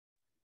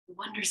the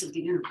wonders of the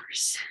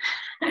universe.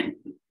 And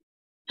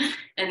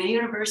the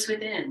universe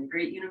within, the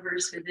great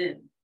universe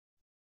within.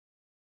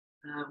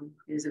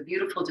 Is a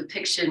beautiful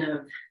depiction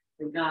of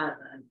the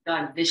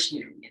god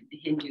Vishnu in the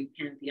Hindu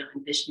pantheon.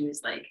 Vishnu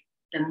is like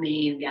the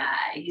main guy,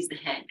 he's the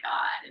head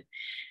god.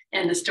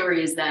 And the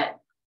story is that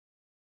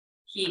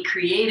he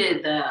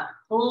created the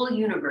whole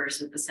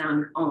universe with the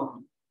sound of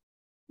Om.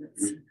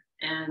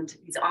 And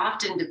he's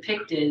often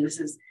depicted,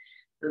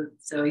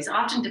 he's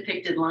often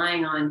depicted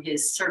lying on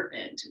his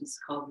serpent. It's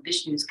called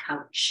Vishnu's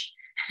couch.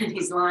 And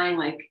he's lying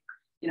like,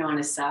 on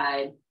his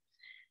side.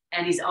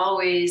 And he's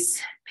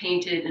always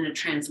painted in a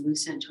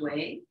translucent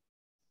way,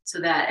 so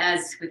that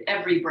as with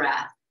every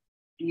breath,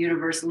 the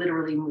universe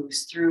literally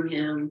moves through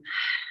him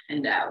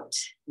and out.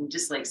 And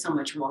just like so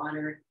much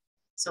water,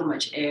 so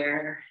much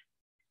air.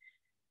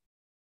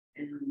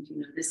 And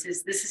this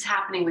is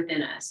happening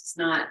within us. It's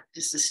not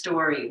just a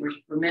story.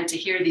 We're meant to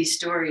hear these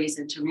stories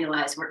and to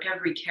realize we're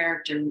every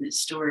character in this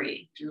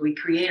story. We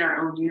create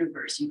our own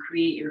universe. You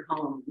create your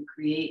home. You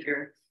create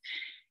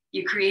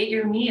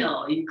your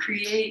meal. You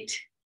create,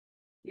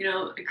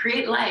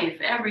 create life,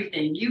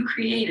 everything. You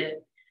create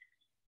it.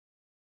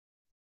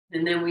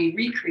 And then we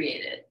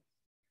recreate it.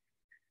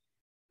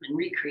 And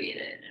recreate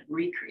it and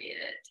recreate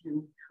it.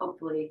 And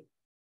hopefully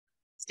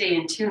stay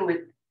in tune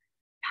with the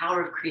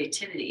power of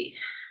creativity.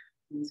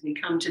 As we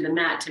come to the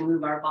mat to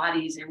move our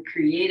bodies in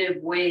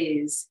creative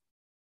ways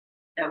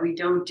that we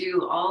don't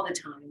do all the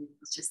time.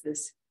 It's just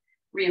this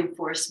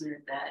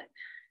reinforcement that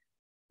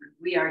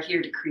we are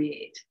here to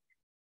create.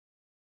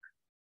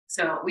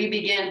 So we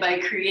begin by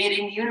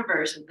creating the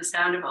universe with the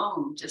sound of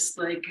Om, just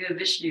like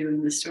Vishnu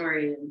in the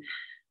story, and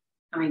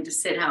coming to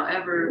sit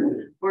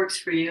however works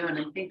for you. And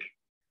I think,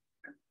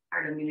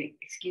 I'm going to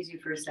excuse you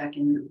for a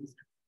second.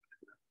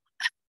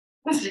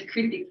 There's a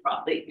creepy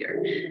crawly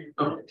here.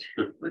 Oh.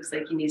 Looks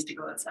like he needs to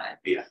go outside.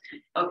 Yeah.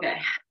 Okay.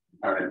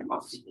 All right.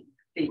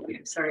 Thank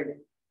you. Sorry.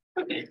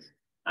 Okay.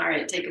 All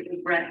right. Take a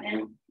big breath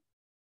in.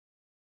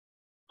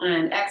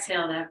 And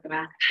exhale that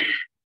breath.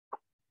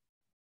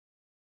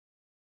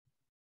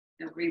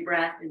 Every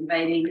breath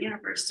inviting the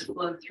universe to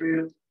flow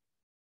through.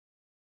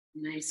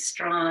 Nice,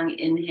 strong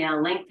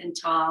inhale, lengthen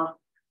tall.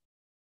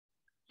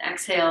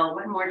 Exhale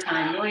one more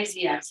time,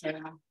 noisy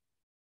exhale.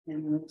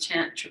 And we'll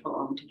chant triple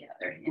Om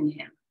together.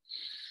 Inhale.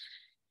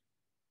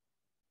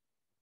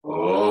 Om.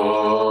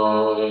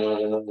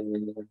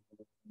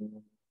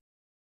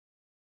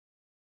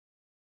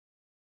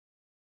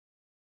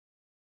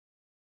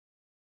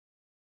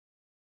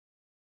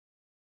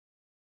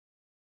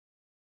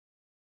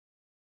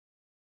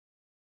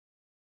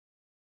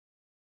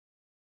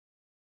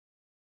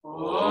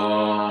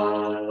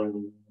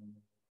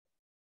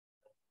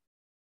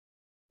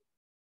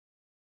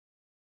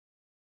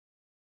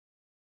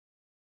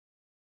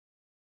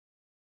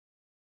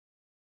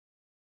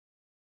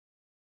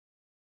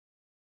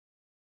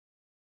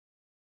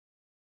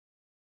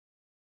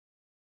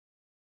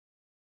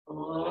 Om.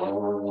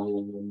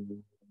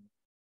 Om.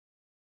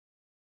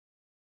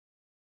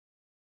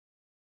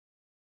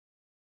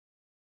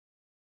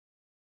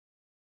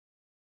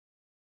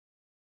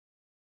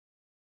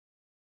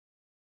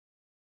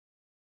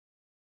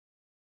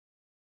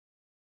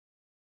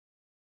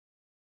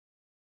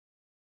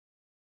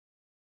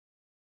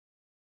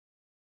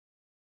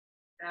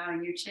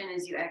 Bowing your chin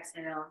as you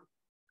exhale.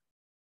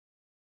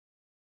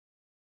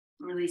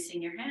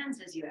 Releasing your hands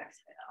as you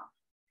exhale.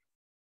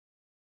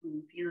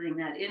 And feeling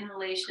that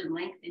inhalation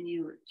lengthen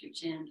you with your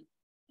chin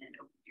and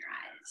open your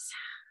eyes.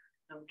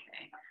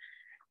 Okay,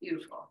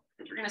 beautiful.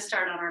 We're going to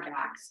start on our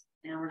backs.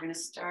 And we're going to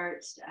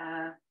start,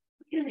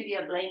 maybe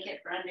a blanket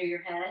for under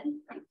your head.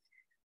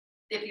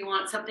 If you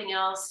want something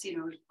else,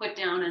 put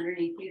down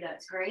underneath you,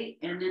 that's great.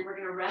 And then we're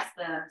going to rest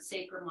the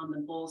sacrum on the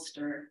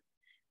bolster.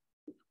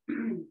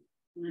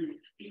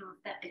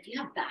 If you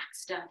have back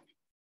stuff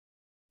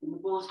and the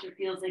bolster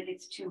feels like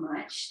it's too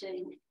much,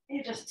 then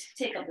you just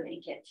take a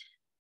blanket.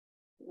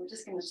 We're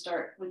just going to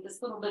start with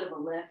this little bit of a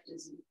lift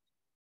as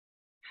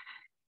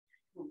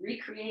we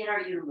recreate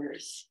our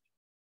universe.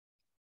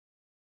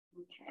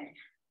 Okay,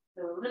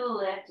 so a little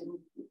lift, and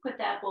you put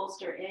that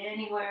bolster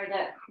anywhere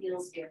that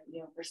feels good.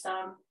 For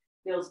some,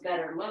 feels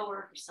better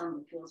lower. For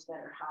some, it feels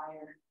better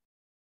higher.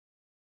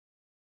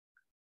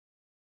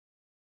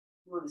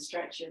 You want to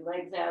stretch your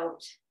legs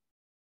out.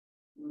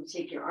 You want to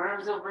take your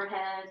arms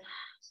overhead.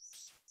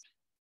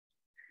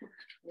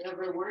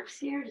 Whatever works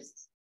here,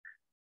 just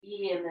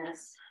be in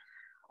this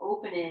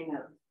opening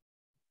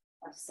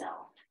of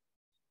self.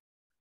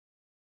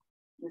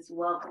 This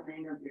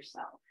welcoming of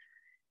yourself.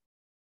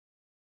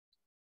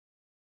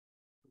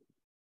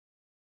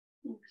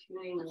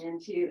 Tuning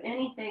into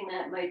anything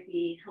that might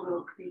be a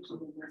little creaky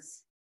in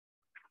this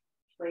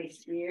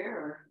place here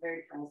or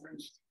very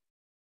present.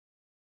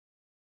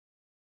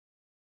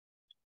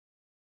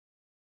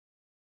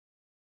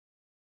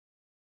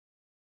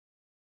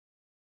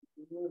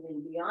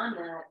 Moving beyond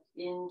that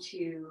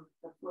into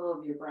the flow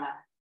of your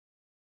breath.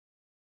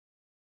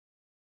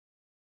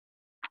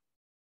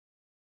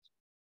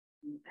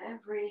 And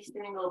every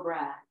single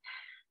breath,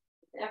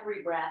 with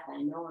every breath,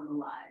 I know I'm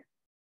alive.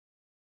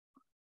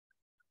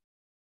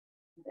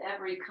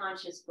 every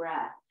conscious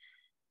breath,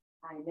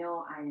 I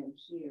know I am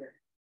here.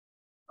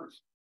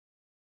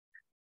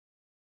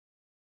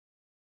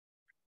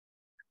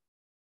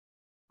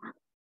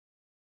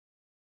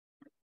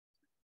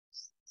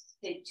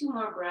 Take 2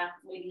 more breaths.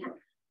 Maybe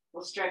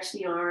we'll stretch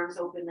the arms,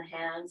 open the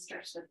hands,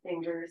 stretch the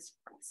fingers,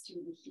 press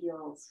through the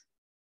heels.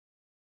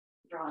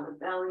 Draw the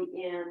belly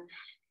in,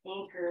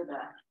 anchor the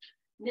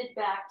mid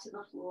back to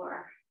the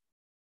floor.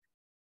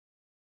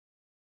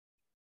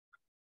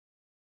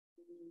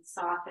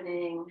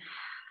 Softening,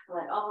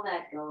 let all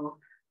that go.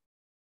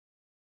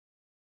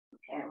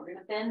 Okay, we're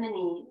gonna bend the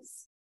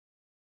knees,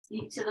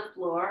 feet to the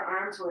floor,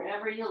 arms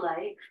wherever you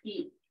like,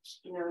 feet,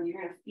 you're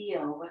gonna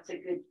feel what's a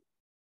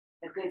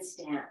good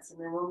stance. And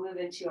then we'll move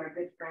into our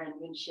good friend,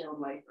 windshield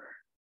wiper.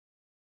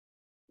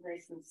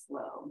 Nice and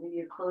slow. Maybe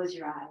you close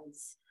your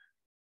eyes.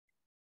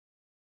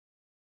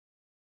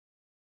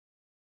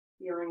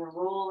 Feeling a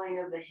rolling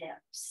of the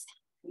hips,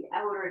 the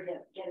outer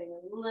hip getting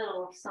a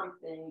little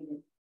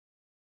something.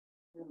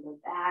 And the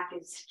back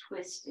is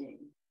twisting.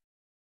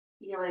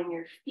 Feeling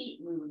your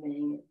feet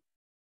moving.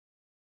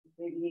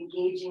 Maybe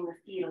engaging the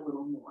feet a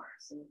little more.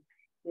 So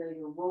feel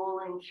you're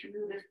rolling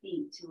through the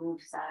feet to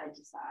move side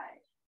to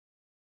side.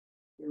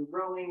 You're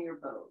rowing your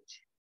boat.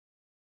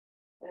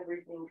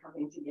 Everything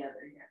coming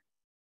together here.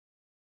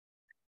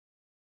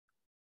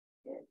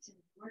 Good.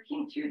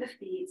 Working through the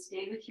feet,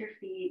 stay with your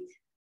feet.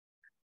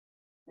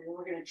 And then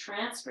we're going to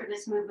transfer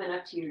this movement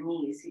up to your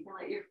knees. So you can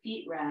let your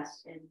feet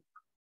rest and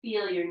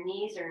feel your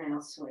knees are now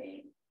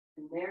swaying.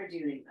 And they're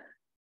doing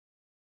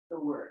the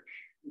work.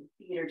 Your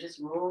feet are just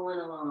rolling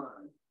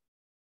along.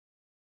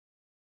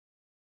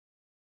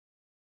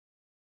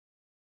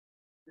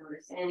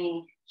 Notice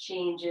any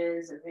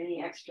changes or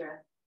any extra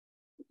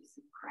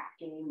some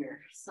cracking or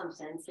some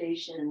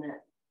sensation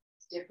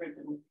that's different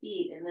than the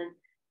feet. And then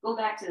go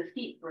back to the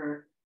feet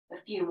for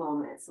a few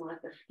moments and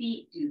let the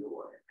feet do the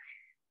work.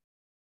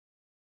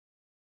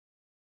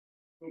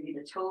 Maybe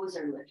the toes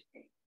are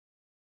lifting.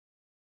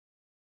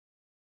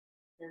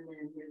 And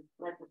then you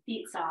let the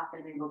feet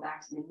soften and go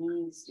back to the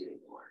knees doing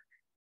the work.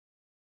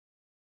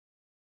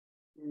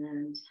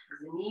 And as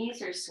the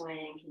knees are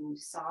swaying, can you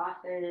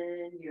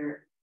soften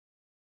your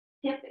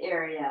hip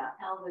area,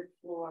 pelvic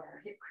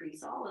floor, hip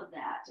crease, all of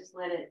that. Just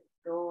let it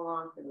go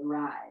along for the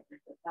ride.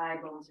 The thigh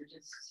bones are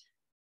just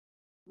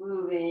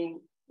moving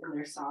in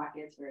their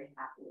sockets very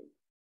happily.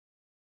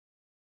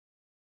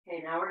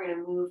 Okay, now we're going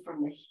to move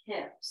from the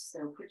hips.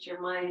 So put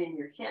your mind in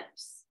your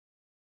hips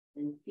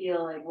and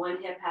feel like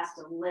one hip has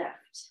to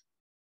lift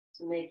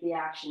to make the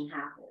action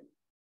happen.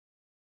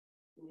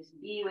 And just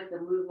be with the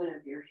movement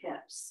of your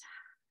hips.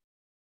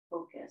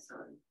 Focus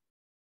on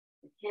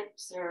the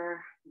hips are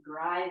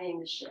driving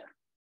the ship.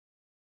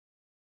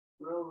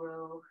 Row,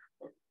 row,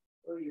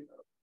 row your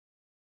boat.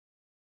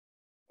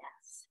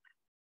 Yes.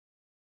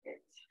 Good.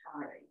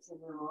 All right. And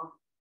then we'll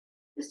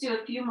just do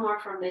a few more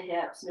from the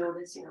hips.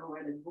 Notice,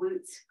 where the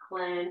glutes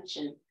clench,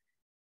 and of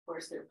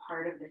course they're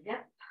part of the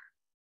hip.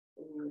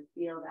 And you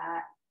feel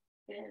that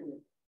and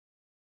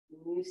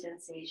new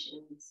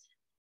sensations.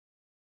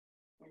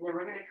 And then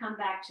we're going to come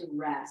back to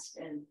rest.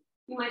 And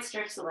you might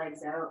stretch the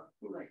legs out.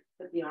 You might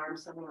put the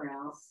arms somewhere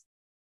else.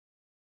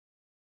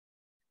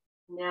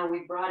 Now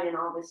we brought in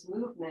all this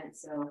movement,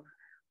 so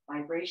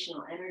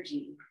vibrational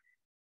energy.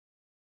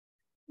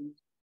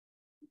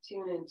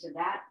 Tune into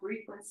that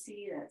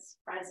frequency that's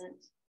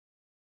present.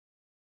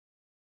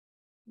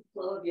 The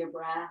flow of your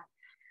breath.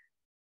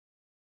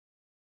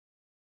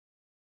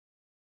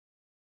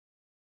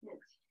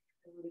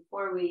 And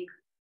before we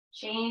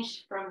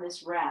change from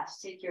this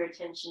rest, take your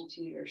attention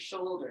to your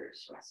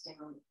shoulders resting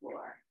on the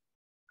floor.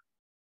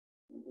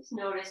 And just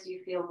notice, do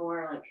you feel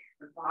more like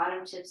the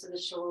bottom tips of the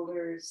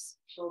shoulders,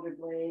 shoulder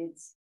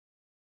blades,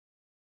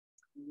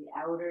 the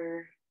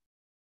outer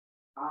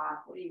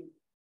top? What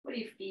do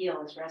you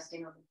feel is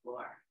resting on the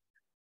floor?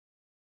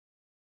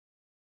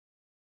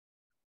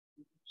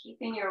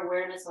 Keeping your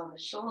awareness on the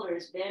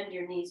shoulders, bend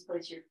your knees,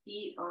 place your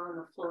feet on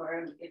the floor,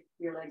 and if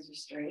your legs are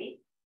straight,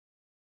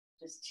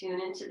 just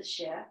tune into the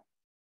shift.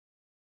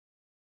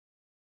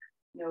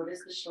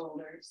 Notice the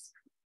shoulders.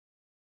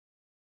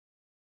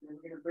 And then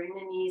we're going to bring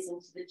the knees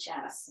into the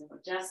chest. So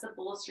adjust the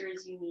bolster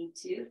as you need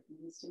to. If it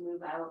needs to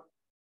move out,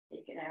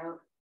 take it out.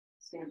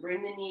 Just going to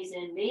bring the knees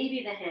in.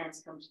 Maybe the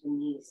hands come to the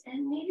knees.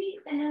 And maybe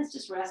the hands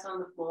just rest on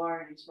the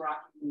floor and just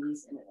rock the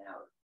knees in and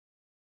out.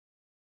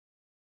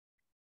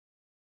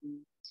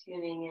 And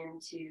tuning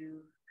into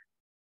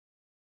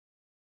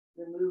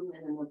the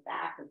movement in the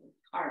back of the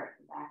heart,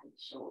 the back of the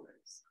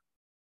shoulders.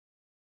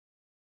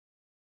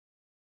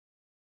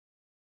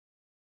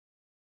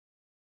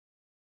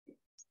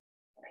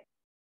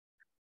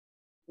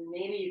 And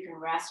maybe you can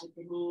rest with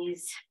the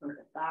knees or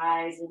the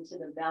thighs into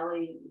the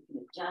belly. You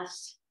can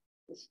adjust,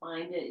 just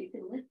find it. You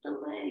can lift the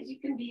legs. You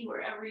can be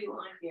wherever you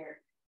want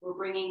here. We're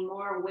bringing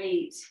more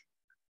weight.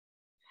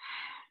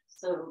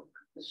 So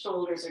the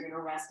shoulders are going to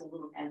rest a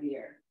little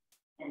heavier.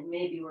 And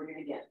maybe we're going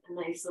to get a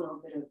nice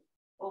little bit of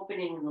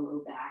opening in the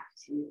low back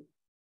too.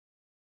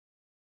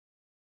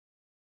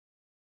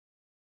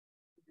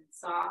 And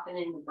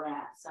softening the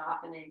breath,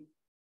 softening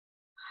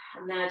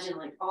Imagine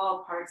like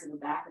all parts of the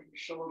back of your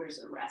shoulders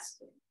are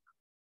resting.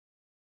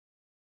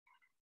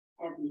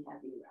 Heavy,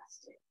 heavy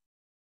resting.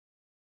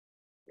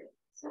 Good.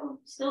 So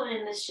still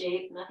in this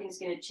shape, nothing's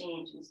going to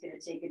change. I'm just going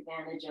to take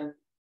advantage of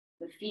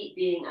the feet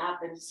being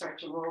up and start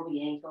to roll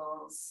the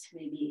ankles.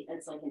 Maybe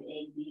it's like an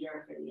egg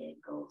beater for the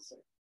ankles, or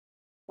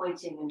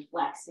pointing and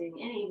flexing,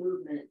 any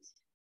movement.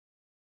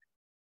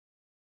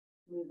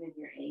 Moving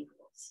your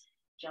ankles,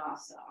 jaw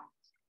soft.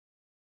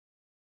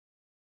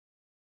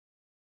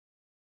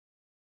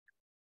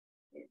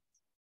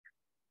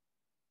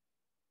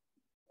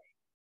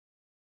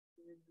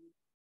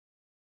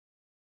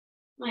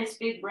 Nice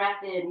big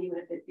breath in, even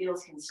if it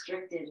feels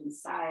constricted, and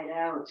sigh it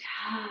out.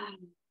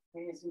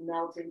 And just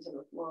melt into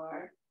the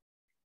floor.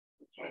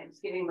 Okay, I'm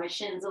just giving my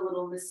shins a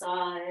little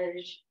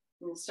massage.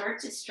 And start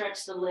to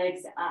stretch the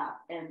legs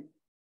up. And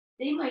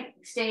they might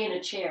stay in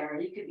a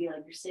chair. You could be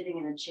like you're sitting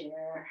in a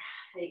chair.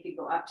 They could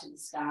go up to the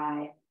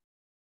sky.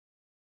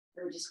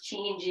 Or just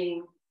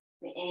changing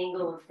the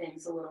angle of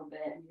things a little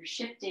bit. And you're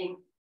shifting.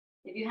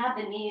 If you have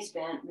the knees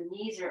bent, the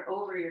knees are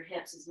over your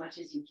hips as much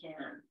as you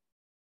can.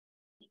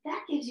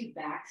 That gives you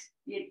back,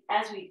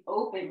 as we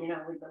open,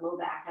 the low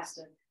back has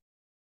to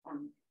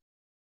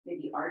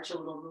maybe arch a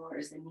little more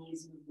as the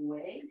knees move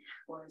away,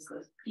 or as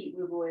the feet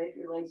move away if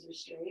your legs are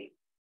straight.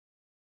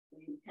 So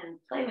you can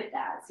play with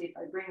that. See if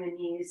I bring the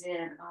knees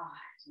in,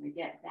 do I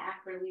get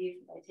back relief?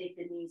 If I take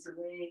the knees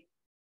away,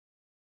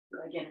 do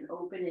I get an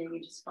opening?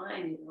 You just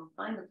find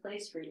the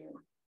place for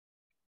you.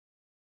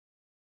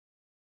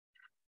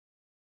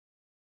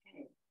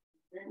 Okay,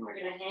 then we're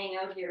going to hang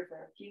out here for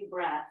a few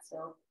breaths.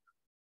 So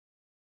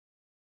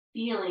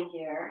feeling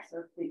here,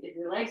 so if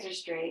your legs are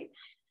straight,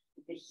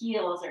 if the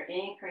heels are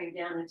anchoring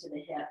down into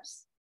the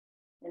hips,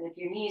 and if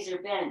your knees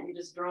are bent, you're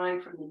just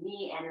drawing from the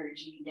knee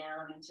energy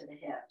down into the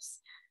hips,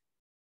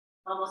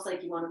 almost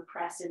like you want to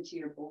press into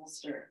your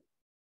bolster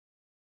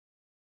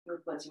with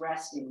what's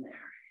resting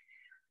there.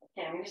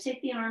 Okay, I'm going to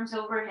take the arms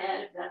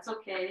overhead, if that's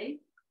okay.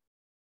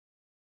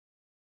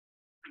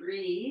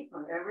 Breathe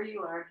wherever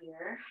you are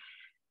here.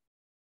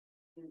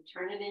 And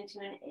turn it into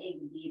an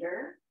egg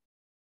beater.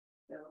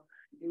 So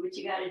do what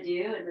you got to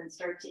do, and then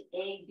start to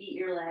egg beat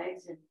your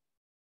legs. And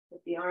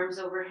if the arms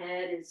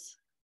overhead is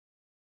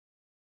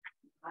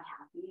not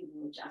happy, you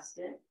will adjust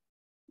it.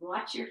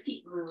 Watch your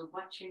feet move,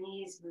 watch your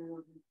knees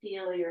move, and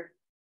feel your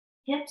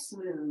hips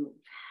move.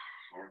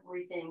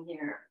 Everything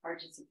here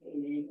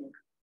participating in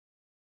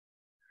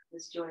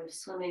this joy of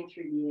swimming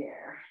through the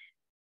air.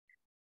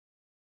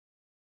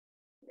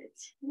 Good.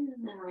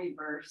 And then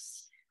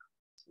reverse.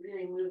 It's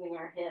really moving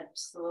our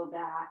hips, low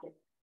back.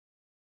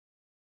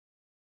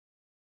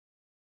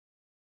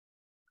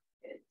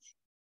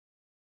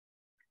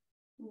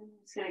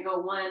 It's going to go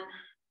one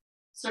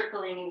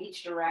circling in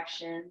each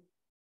direction.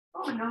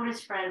 Oh,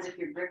 notice, friends, if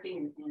you're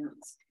gripping your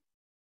hands.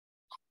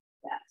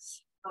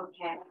 Yes.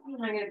 Okay. And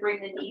I'm going to bring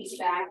the knees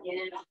back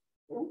in.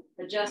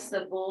 Adjust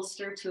the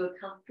bolster to a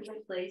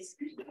comfortable place.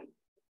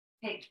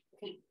 Okay.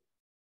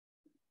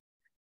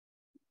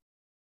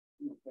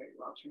 Very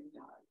well trained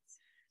dogs.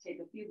 Take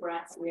a few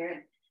breaths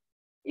here.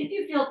 If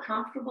you feel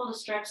comfortable to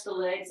stretch the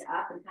legs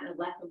up and kind of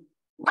let them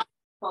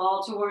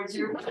fall towards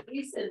your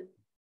waist, and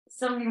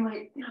some of you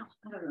might,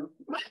 I don't know,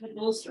 the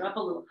bolster up a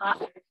little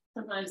higher.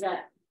 Sometimes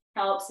that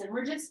helps. And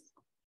we're just,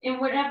 in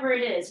whatever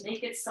it is,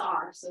 make it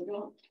soft. So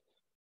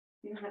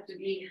you don't have to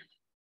be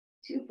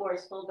too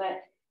forceful.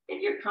 But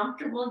if you're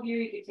comfortable here,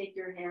 you could take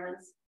your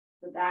hands,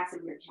 the backs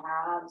of your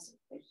calves,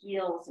 the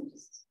heels, and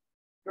just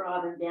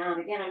draw them down.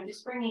 Again, I'm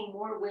just bringing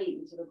more weight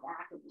into the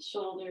back of the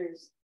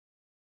shoulders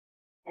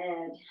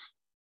and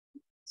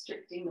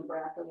restricting the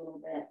breath a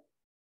little bit.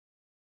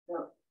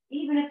 So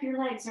even if your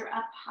legs are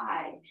up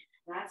high,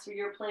 that's for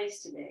your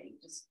place today.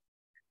 Just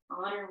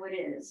honor what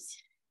is.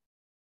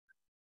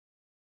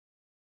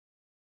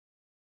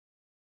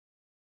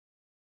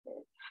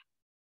 Good.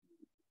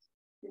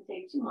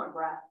 Take 2 more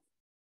breaths.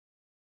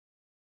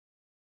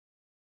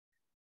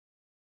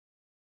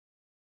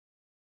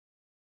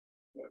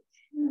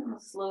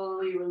 Good.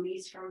 Slowly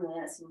release from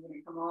this. We're going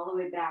to come all the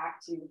way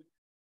back to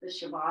the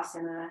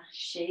Shavasana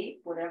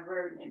shape,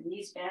 whatever,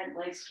 knees bent,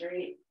 legs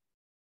straight.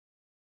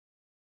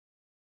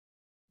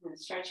 I'm going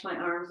to stretch my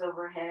arms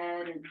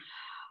overhead and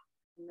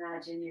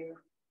imagine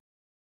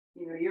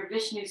you're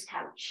Vishnu's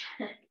couch.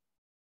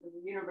 The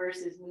universe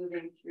is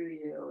moving through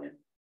you and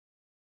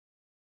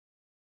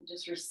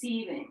just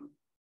receiving,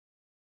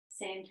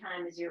 same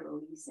time as you're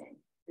releasing.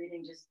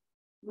 Breathing just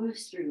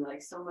moves through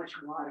like so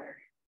much water,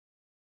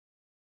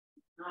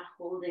 not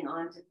holding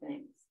on to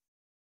things.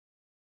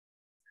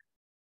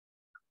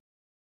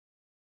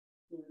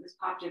 This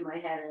popped in my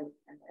head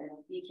in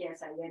a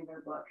BKS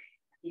Iyengar book.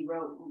 He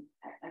wrote,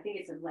 I think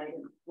it's in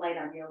Light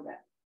on Yoga.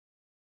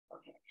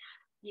 Okay.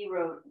 He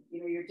wrote,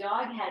 your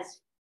dog has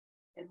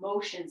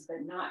emotions,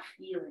 but not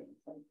feelings.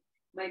 Like,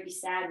 might be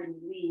sad when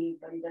you leave,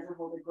 but he doesn't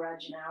hold a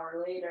grudge an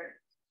hour later.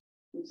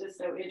 It's just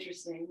so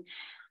interesting.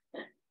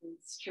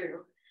 It's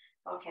true.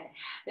 Okay.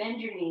 Bend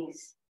your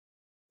knees.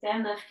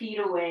 Send the feet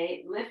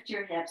away. Lift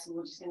your hips. And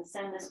we're just going to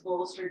send this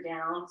bolster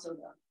down so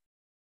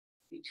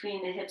the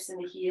between the hips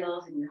and the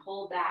heels, and your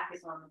whole back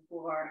is on the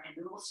floor. And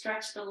then we'll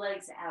stretch the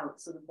legs out.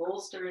 So the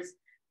bolster is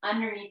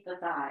underneath the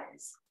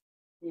thighs.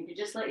 You can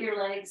just let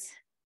your legs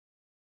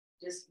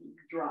just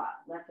drop.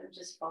 Let them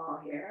just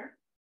fall here.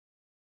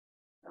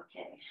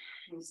 Okay,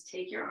 just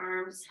take your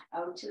arms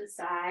out to the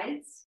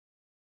sides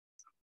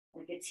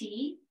like a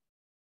T.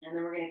 And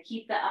then we're going to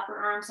keep the upper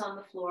arms on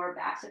the floor,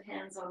 backs of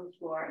hands on the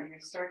floor, and you're going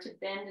to start to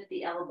bend at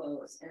the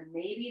elbows. And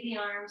maybe the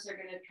arms are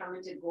going to come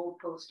into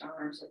goalpost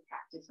arms or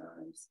practice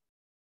arms.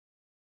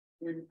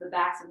 And the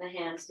backs of the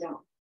hands don't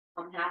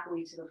come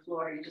happily to the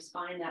floor. You just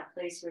find that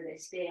place where they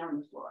stay on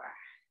the floor.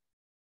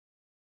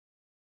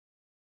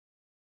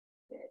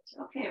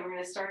 Good. Okay, we're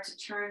going to start to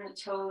turn the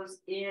toes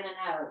in and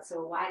out.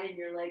 So widen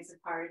your legs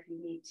apart if you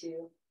need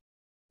to.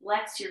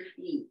 Flex your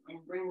feet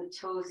and bring the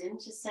toes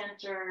into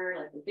center,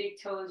 like the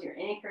big toes, you're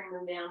anchoring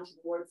them down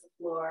towards the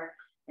floor,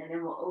 and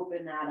then we'll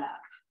open that up.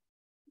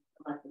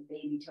 Let the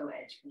baby toe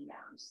edge come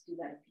down. Just do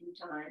that a few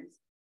times.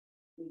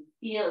 You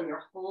feel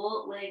your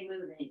whole leg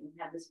moving. You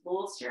have this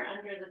bolster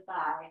under the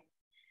thigh.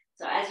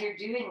 So as you're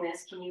doing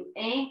this, can you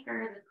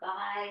anchor the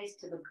thighs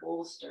to the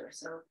bolster?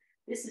 So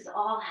this is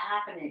all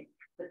happening,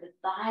 but the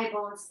thigh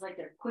bones is like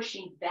they're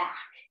pushing back.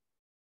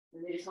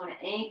 And they just want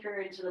to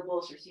anchor into the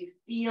bolster. So you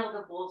feel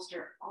the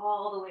bolster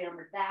all the way on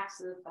the backs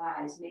of the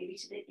thighs, maybe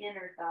to the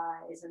inner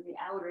thighs and the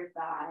outer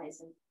thighs.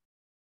 And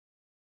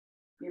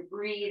you're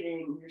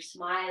breathing, you're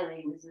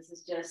smiling. This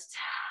is just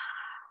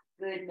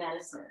good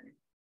medicine.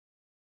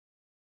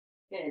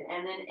 Good.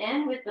 And then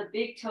end with the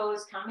big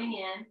toes coming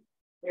in.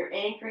 They're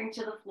anchoring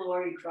to the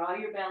floor. You draw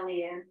your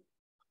belly in.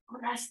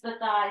 Press the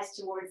thighs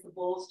towards the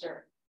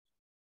bolster.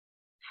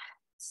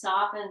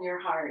 Soften your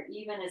heart,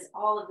 even as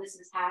all of this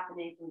is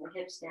happening from the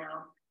hips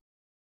down.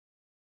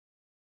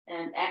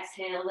 And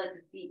exhale, let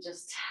the feet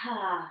just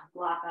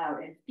flop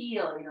out and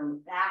feel, the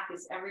back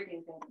is,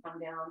 everything's going to come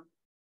down.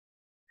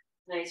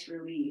 Nice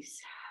release.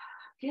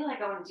 I feel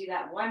like I want to do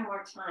that one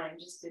more time.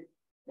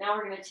 Now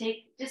we're going to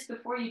take, just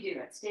before you do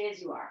it, stay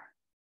as you are.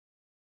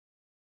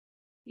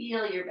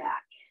 Feel your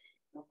back,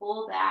 the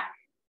whole back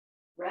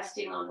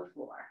resting on the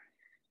floor.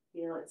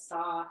 Feel it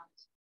soft.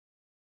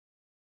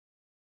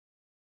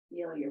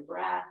 Feel your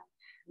breath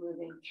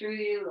moving through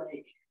you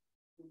like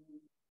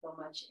so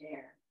much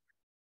air.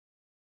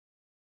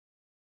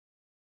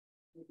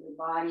 Your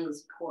body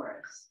is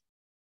porous.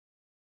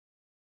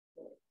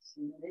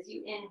 So as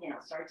you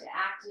inhale, start to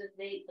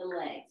activate the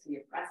legs. So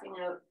you're pressing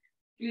out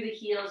through the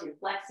heels, you're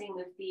flexing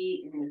the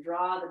feet, you're going to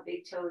draw the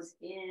big toes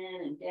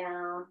in and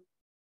down.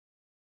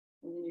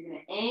 And then you're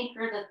going to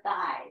anchor the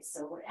thighs.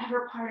 So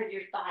whatever part of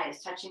your thigh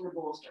is touching the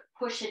bolster,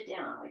 push it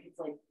down. It's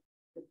like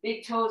the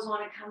big toes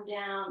want to come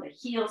down, the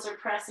heels are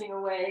pressing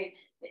away,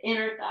 the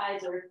inner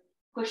thighs are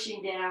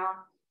pushing down,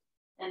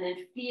 and then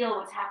feel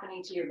what's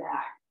happening to your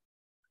back.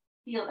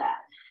 Feel that.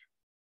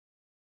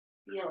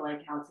 Feel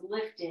like how it's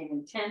lifting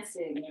and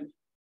tensing,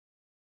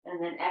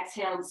 and then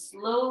exhale and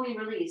slowly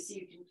release so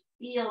you can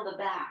feel the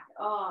back.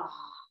 Oh,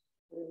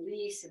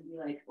 release and be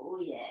like, oh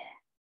yeah.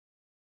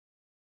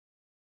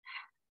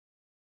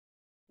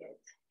 Good.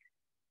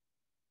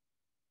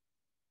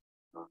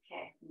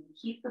 Okay,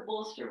 keep the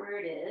bolster where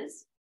it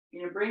is.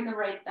 You're going to bring the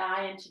right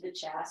thigh into the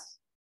chest.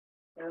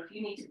 So if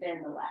you need to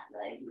bend the left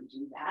leg, you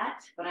do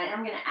that. But I am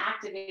going to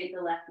activate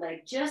the left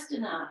leg just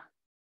enough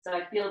so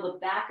I feel the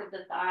back of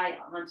the thigh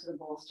onto the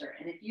bolster.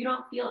 And if you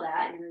don't feel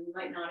that, you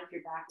might not if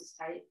your back is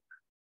tight.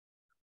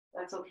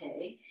 That's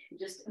okay.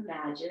 Just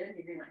imagine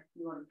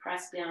you want to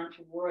press down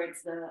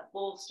towards the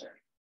bolster.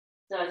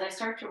 So as I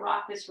start to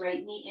rock this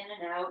right knee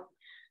in and out,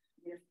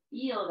 you're going to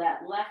feel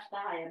that left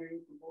thigh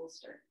underneath the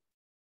bolster.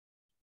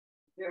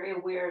 Very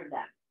aware of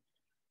that.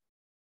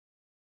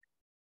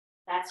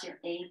 That's your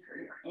anchor.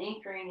 You're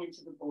anchoring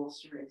into the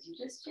bolster as you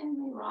just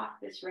gently rock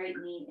this right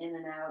knee in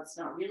and out. It's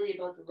not really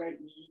about the right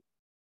knee.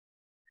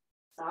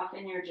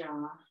 Soften your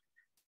jaw.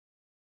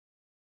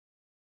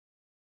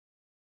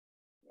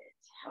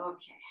 Good.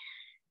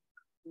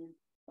 Okay.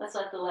 Let's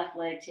let the left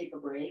leg take a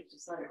break.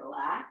 Just let it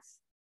relax.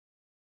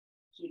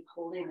 Keep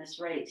holding this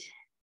right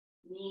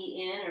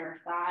knee in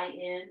or thigh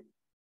in.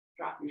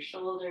 Drop your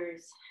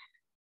shoulders.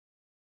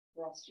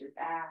 Rest your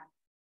back.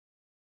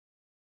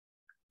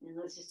 And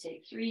let's just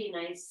take 3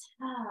 nice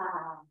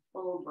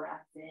full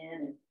breaths in,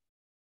 and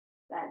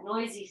that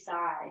noisy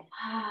sigh,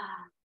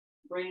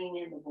 bringing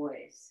in the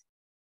voice.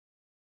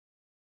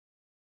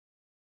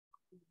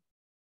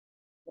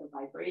 The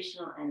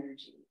vibrational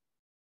energy.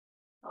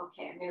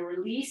 Okay, I'm going to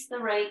release the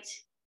right,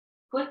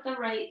 put the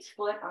right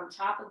foot on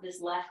top of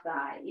this left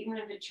thigh, even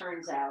if it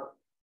turns out.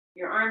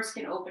 Your arms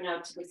can open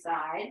out to the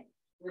side.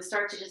 We'll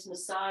start to just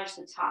massage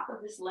the top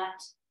of this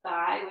left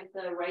thigh with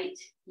the right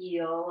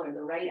heel or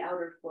the right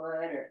outer foot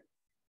or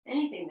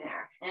anything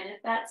there. And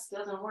if that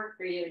doesn't work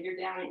for you and you're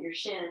down at your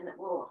shin,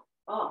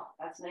 oh,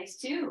 that's nice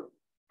too.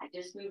 I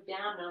just moved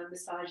down, now I'm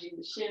massaging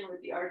the shin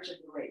with the arch of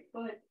the right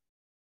foot.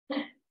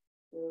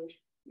 So,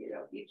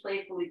 be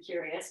playfully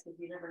curious because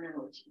you never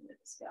know what you're going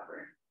to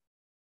discover.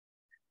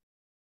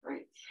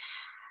 Great.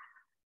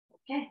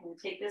 Okay, I'm going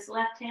to take this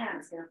left hand.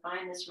 It's going to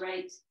find this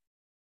right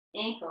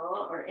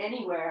ankle or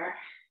anywhere.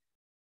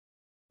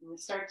 And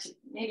start to,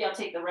 maybe I'll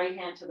take the right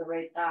hand to the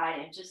right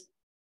thigh and just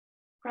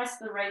press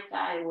the right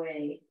thigh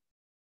away.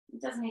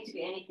 It doesn't need to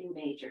be anything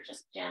major,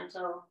 just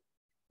gentle.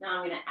 Now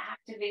I'm going to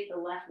activate the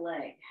left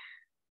leg.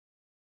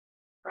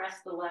 Press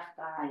the left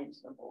thigh into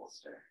the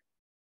bolster.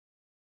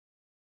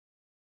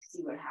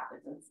 See what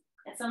happens.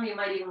 And some of you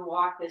might even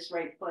walk this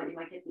right foot. You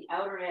might get the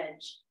outer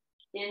edge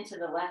into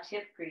the left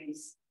hip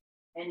crease,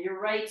 and your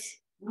right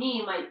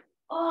knee might,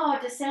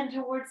 descend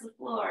towards the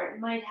floor. It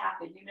might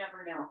happen. You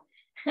never know.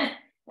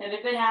 And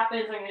if it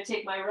happens, I'm going to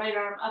take my right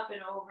arm up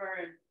and over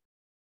and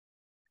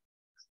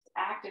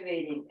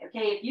activating.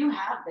 Okay, if you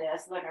have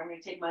this, look, I'm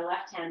going to take my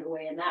left hand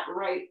away, and that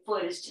right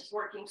foot is just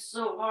working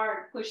so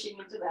hard, pushing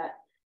into that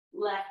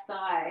left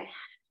thigh.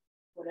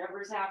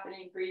 Whatever's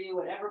happening for you,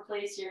 whatever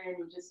place you're in,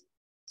 you just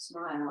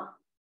smile.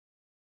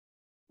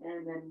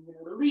 And then you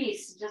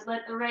release. Just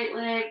let the right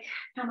leg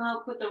come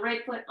out. Put the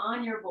right foot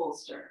on your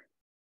bolster.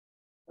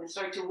 And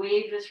start to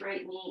wave this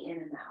right knee in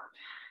and out.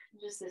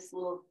 Just this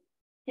little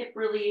hip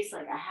release,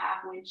 like a half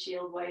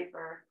windshield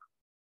wiper.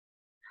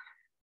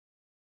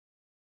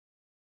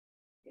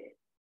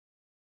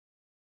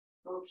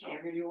 Okay,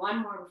 we're going to do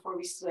one more before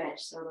we switch.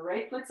 So the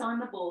right foot's on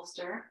the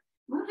bolster.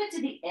 Move it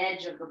to the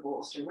edge of the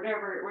bolster,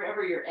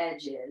 wherever your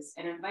edge is,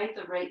 and invite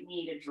the right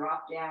knee to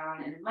drop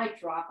down, and it might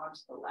drop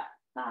onto the left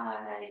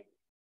thigh,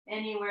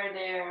 anywhere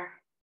there.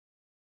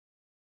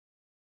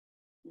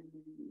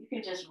 You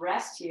can just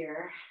rest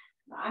here.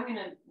 I'm going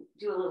to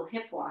do a little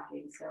hip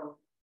walking. So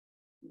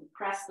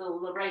press the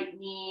right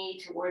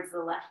knee towards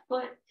the left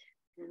foot,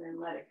 and then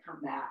let it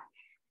come back.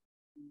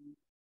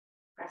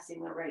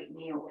 Pressing the right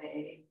knee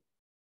away,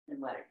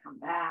 and let it come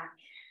back.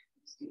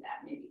 Let's do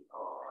that maybe,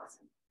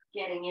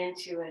 getting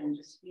into it and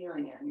just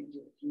feeling it. I'm going to do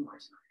it a few more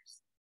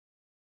times.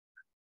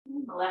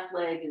 And the left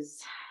leg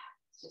is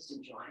just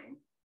enjoying.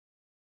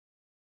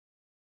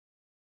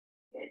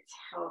 Good.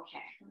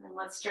 Okay. And then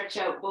let's stretch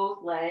out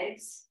both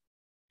legs.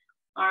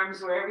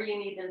 Arms wherever you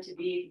need them to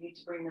be. If you need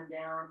to bring them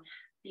down,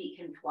 feet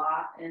can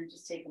flop, and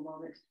just take a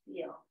moment to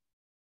feel.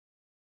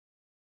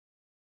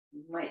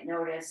 You might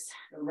notice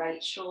the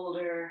right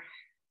shoulder,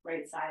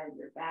 right side of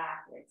your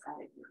back, right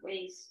side of your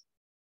waist,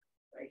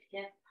 right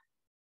hip.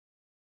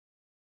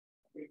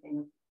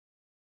 Everything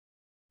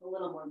a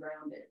little more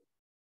grounded.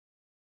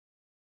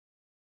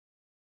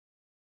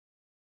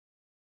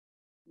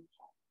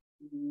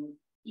 Okay.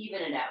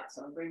 Even it out.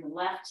 So bring the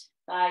left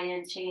thigh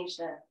in, change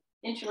the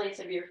interlace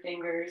of your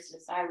fingers,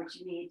 decide what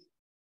you need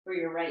for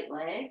your right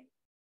leg.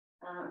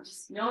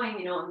 Just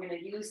knowing, I'm going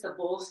to use the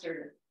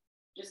bolster,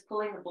 just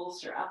pulling the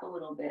bolster up a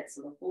little bit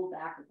so the full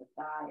back of the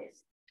thigh is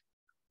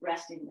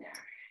resting there.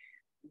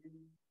 And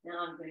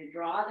now I'm going to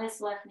draw this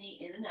left knee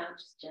in and out,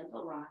 just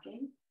gentle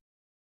rocking.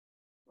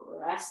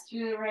 Rest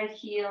through the right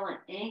heel and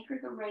anchor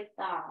the right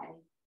thigh.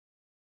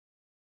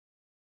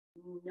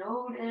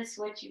 Notice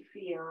what you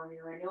feel.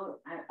 I know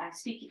I'm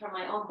speaking from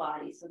my own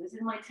body, so this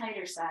is my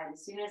tighter side.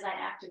 As soon as I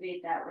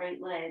activate that right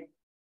leg,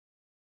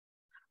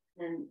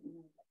 then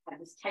I have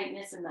this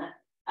tightness in the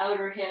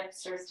outer hip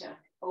starts to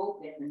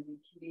open, and it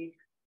can be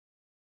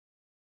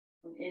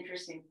an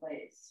interesting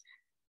place.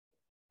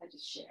 I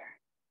just share.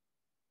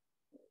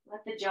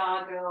 Let the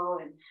jaw go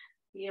and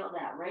feel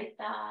that right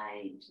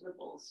thigh into the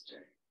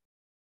bolster.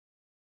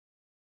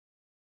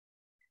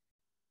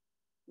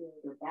 Feel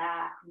your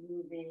back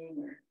moving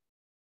or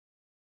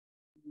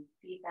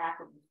feet back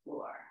on the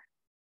floor.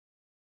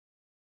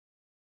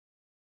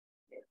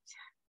 Good.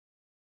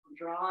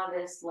 Draw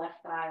this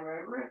left thigh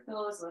wherever it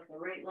goes. Let the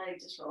right leg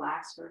just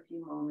relax for a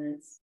few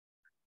moments.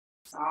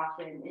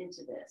 Soften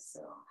into this.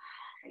 So,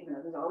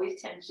 there's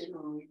always tension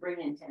when we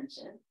bring in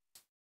tension.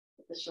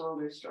 But the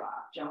shoulders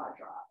drop, jaw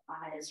drop,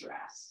 eyes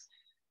rest.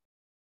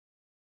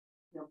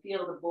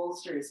 Feel the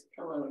bolster is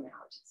pillow now,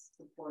 just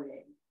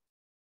supporting.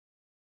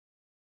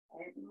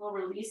 And we'll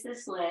release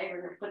this leg.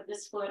 We're going to put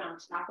this foot on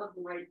top of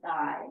the right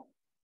thigh.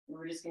 And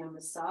we're just going to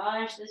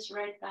massage this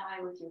right thigh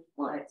with your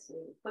foot. So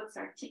your foot's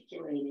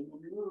articulating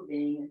and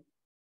moving and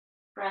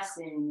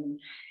pressing. And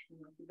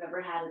if you've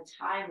ever had a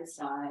Thai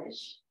massage,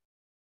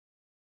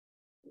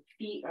 the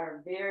feet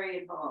are very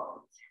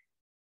involved.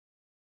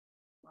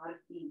 A lot of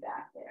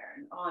feedback there.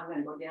 And I'm going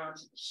to go down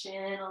to the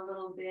shin a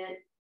little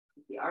bit.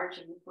 With the arch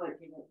of the foot,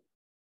 give it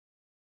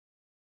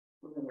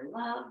a little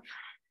love.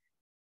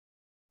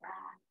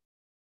 Back.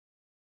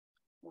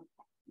 Okay.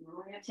 And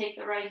we're going to take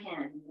the right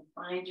hand and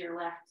find your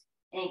left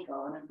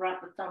ankle. And I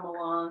brought the thumb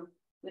along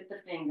with the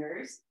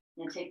fingers.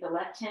 And take the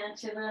left hand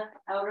to the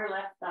outer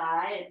left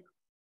thigh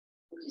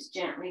and just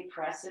gently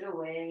press it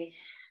away.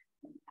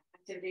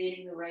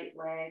 Activating the right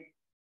leg.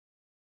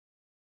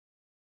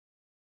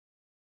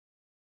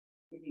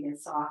 Maybe you can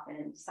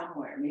soften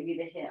somewhere, maybe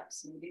the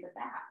hips, maybe the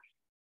back,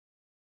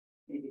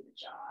 maybe the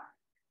jaw.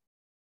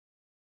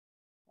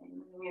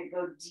 And I'm going to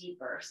go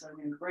deeper. So I'm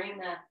going to bring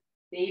the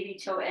baby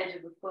toe edge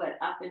of the foot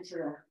up into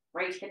the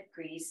right hip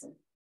crease and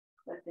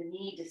let the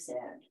knee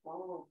descend.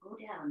 Oh, go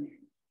down there,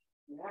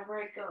 wherever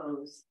it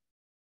goes.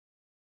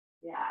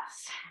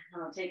 Yes.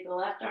 I'll take the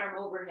left arm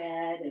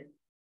overhead and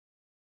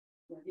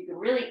If you can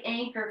really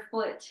anchor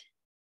foot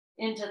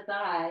into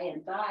thigh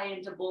and thigh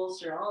into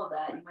bolster, all of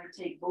that, you might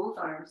take both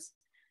arms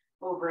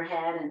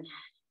overhead. And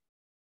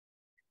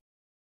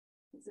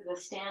this is a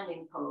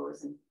standing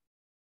pose. And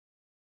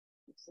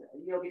it's a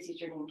yoga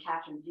teacher named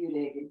Catherine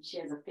Budig, and she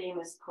has a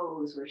famous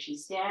pose where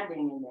she's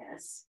standing in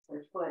this,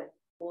 her foot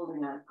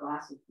holding a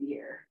glass of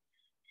beer.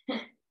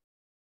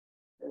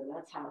 So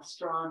that's how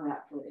strong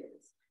that foot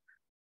is.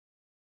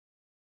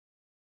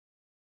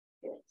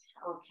 Good.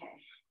 Okay.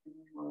 And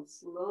then we'll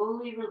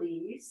slowly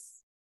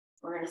release.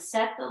 We're going to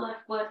set the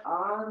left foot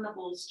on the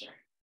bolster.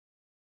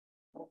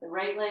 Let the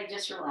right leg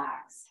just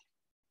relax.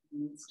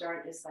 And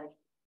start this like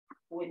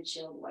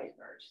windshield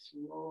wiper. Just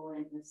roll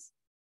in this.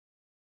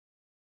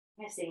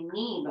 I say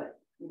knee, but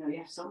you know, you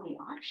have so many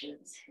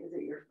options. Is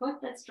it your foot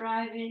that's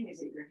driving?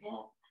 Is it your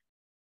hip?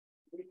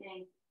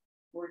 Everything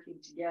working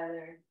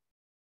together.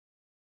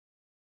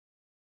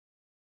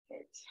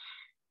 Good.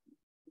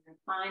 You're going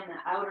to find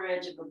the outer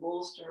edge of the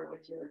bolster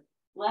with your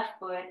left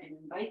foot and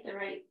invite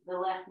the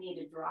left knee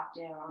to drop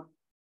down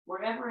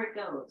wherever it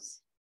goes.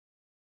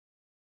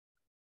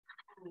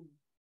 And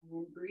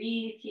then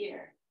breathe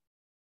here.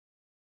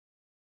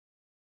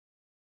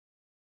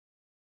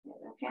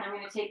 Okay, I'm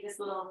going to take this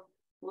little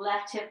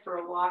left hip for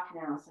a walk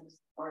now,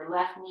 or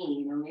left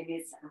knee. You know, maybe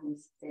it's, I'm going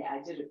to say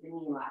I did it the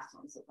knee last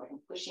one. So if I'm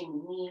pushing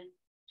the knee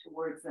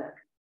towards the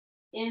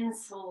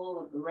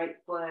insole of the right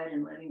foot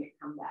and letting it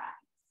come back.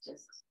 It's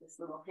just this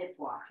little hip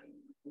walking.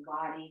 The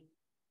body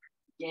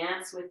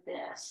dance with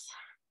this.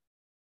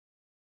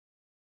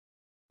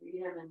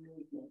 Freedom and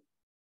movement.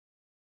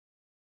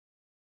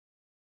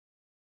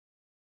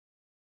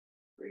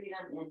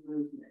 Freedom and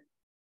movement.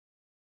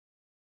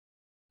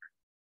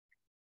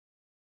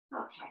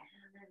 Okay,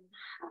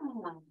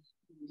 and then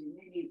do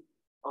maybe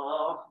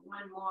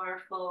one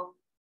more full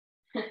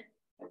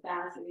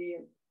capacity.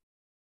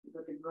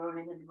 Look at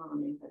groaning and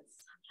moaning, but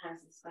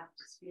sometimes this stuff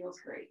just feels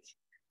great.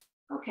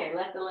 Okay,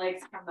 let the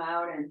legs come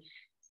out and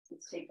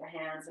let's take the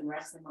hands and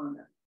rest them on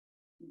the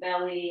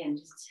belly and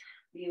just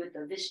be with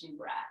the Vishnu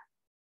breath.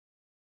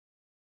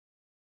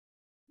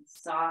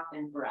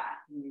 Soften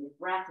breath. I mean, the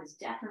breath has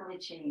definitely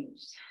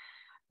changed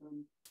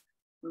from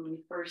when we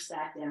first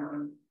sat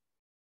down.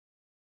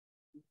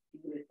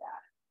 Be with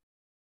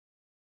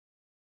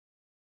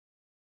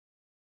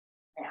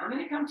that. Okay, I'm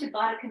going to come to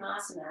Baddha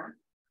Konasana.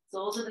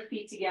 Soles of the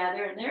feet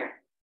together, and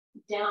they're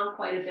down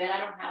quite a bit. I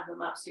don't have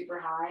them up super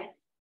high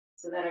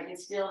so that I can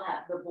still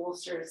have the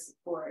bolster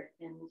support.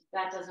 And if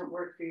that doesn't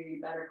work for you,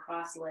 you better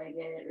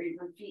cross-legged or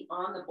even feet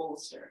on the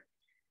bolster.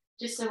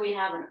 Just so we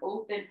have an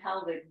open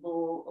pelvic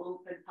bowl,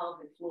 open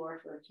pelvic floor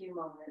for a few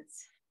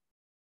moments.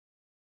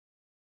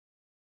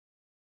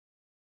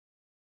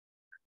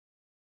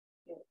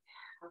 Good.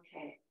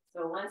 Okay,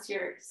 so once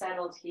you're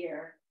settled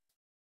here,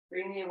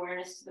 bring the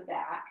awareness to the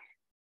back.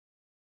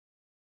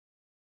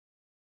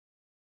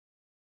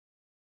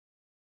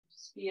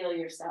 Just feel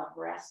yourself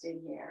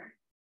resting here.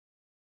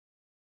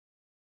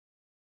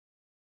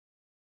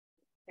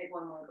 Take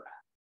one more breath.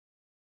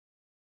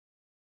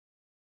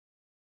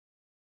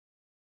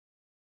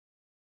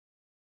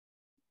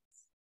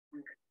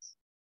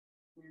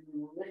 And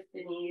we'll lift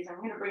the knees. I'm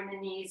going to bring the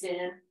knees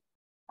in,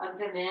 hug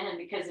them in, and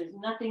because there's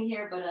nothing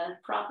here but a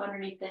prop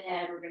underneath the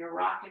head, we're going to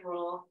rock and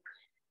roll.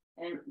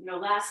 And you know,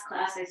 last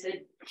class I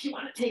said, if you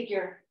want to take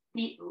your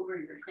feet over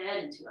your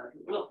head into a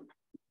little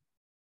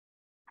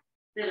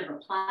bit of a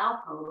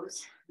plow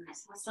pose, and I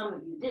saw some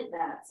of you did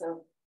that,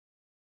 so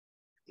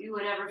do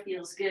whatever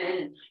feels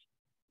good.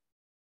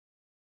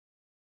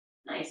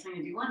 Nice. I'm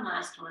going to do one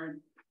last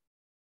one.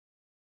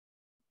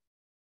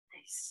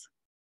 Nice.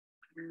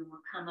 And then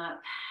we'll come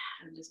up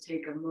and just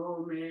take a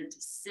moment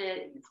to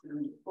sit. It's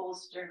going to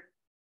bolster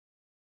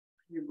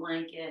your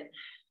blanket.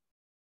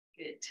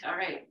 Good. All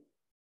right.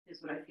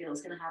 Here's what I feel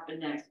is going to happen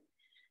next.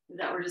 Is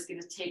that we're just going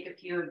to take a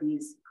few of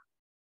these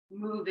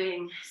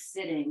moving,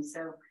 sitting.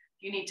 So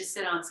if you need to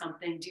sit on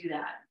something, do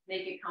that.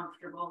 Make it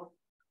comfortable.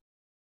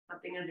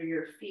 Something under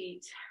your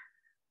feet.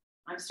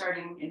 I'm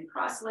starting in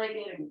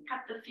cross-legged and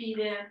cut the feet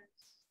in.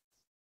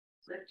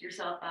 Lift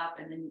yourself up,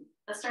 and then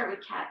let's start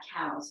with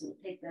cat-cow. So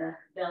take the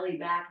belly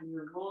back and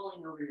you're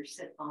rolling over your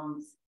sit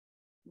bones,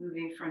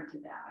 moving front to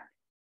back.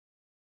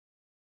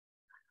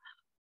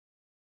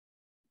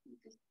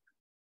 Just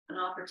an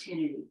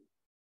opportunity.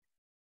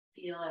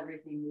 Feel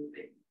everything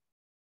moving.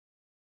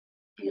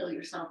 Feel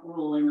yourself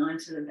rolling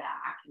onto the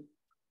back, and,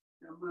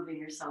 you know, moving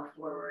yourself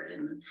forward.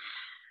 And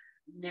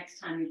next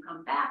time you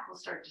come back, we'll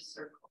start to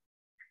circle.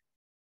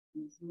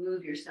 Just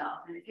move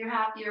yourself. And if you're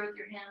happier with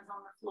your hands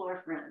on the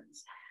floor,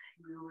 friends,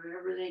 you know,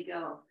 wherever they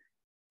go,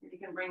 if you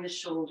can bring the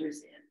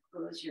shoulders in,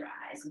 close your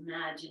eyes,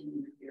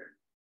 imagine you're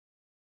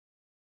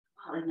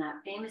in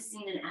that famous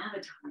scene in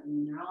Avatar,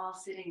 and they're all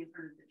sitting in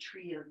front of the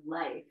tree of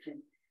life,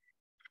 and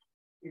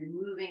you're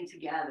moving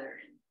together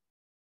and,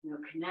 you know,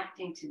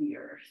 connecting to the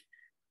earth.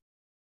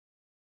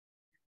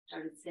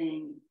 Started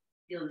saying,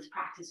 feel this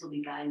practice will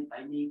be guided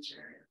by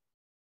nature.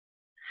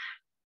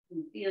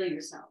 And feel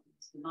yourself,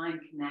 this divine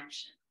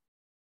connection.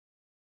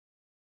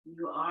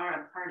 You are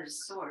a part of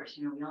source.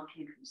 You know, we all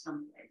came from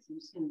someplace. I'm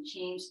just going to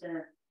change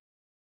the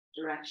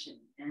direction.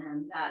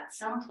 And that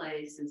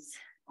someplace is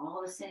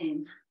all the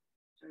same.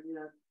 Started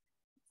out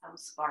some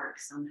spark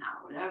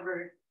somehow,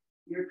 whatever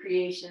your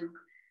creation,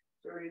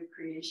 story of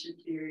creation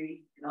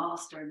theory, it all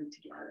started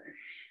together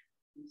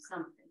from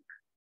something.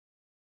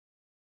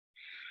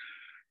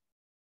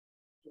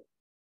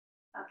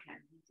 Okay,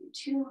 we'll do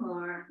 2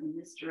 more in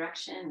this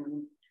direction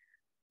and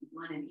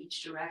 1 in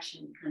each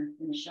direction to kind of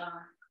finish off.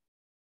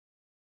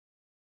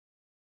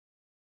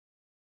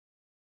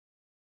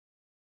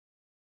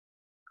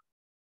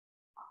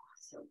 Oh,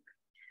 so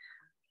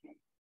good. Okay.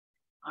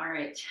 All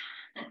right,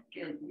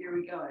 good. Here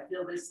we go. I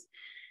feel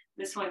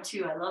this one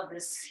too. I love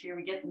this. Here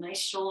we get the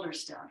nice shoulder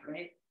stuff,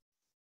 right?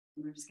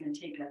 And we're just going to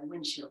take a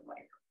windshield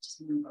wiper,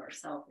 just move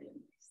ourselves in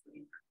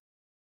nicely.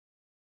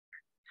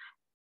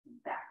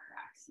 Back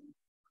cracks.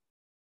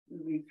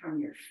 Moving from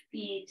your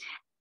feet,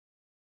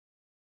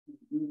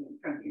 moving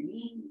from your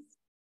knees,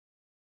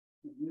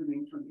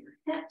 moving from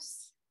your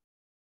hips.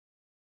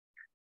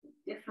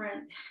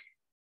 Different.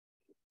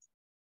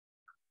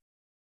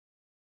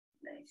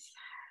 Nice.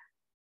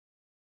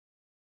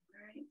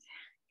 All right,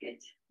 good.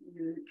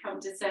 You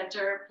come to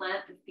center,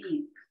 plant the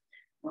feet,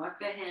 walk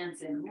the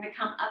hands in. I'm going to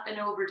come up and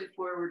over to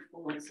forward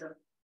fold. So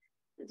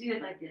we'll do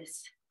it like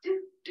this.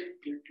 Do, do,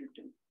 do, do,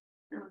 do.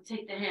 And we'll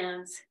take the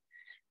hands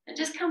and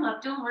just come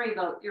up. Don't worry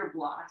about your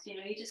blocks. You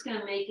know, you're just going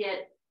to make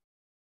it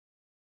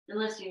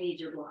unless you need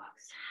your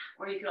blocks.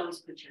 Or you could always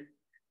put your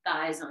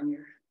thighs on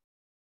your,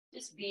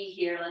 just be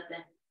here, let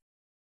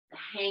the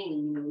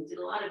hanging, you know, we did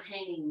a lot of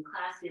hanging in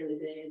class the other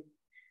day.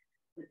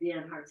 But the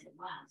end heart said,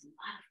 wow, it's a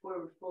lot of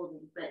forward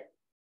folding, but,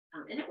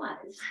 and it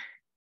was.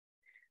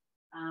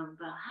 But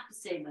I'll have to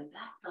say my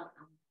back felt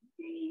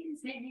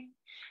amazing.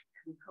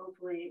 And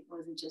hopefully it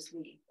wasn't just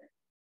me, but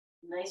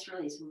nice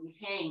release when we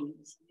hang,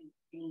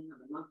 hanging on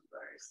the monkey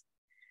bars.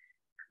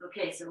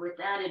 Okay, so with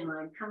that in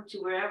mind, come to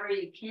wherever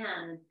you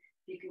can.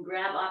 You can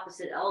grab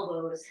opposite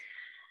elbows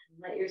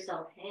and let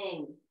yourself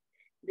hang.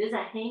 It is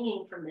a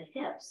hanging from the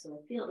hips,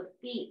 so feel the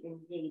feet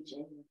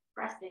engaging,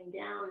 pressing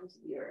down into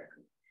the earth,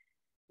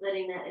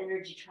 letting that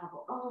energy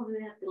travel all the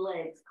way up the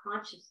legs,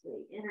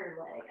 consciously, inner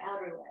leg,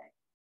 outer leg,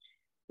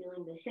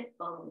 feeling the hip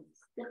bones,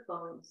 sit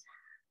bones,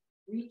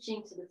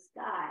 reaching to the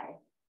sky,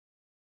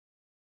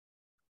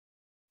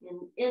 and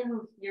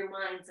in your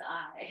mind's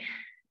eye,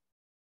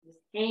 just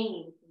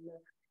hanging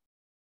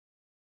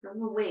from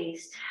the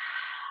waist.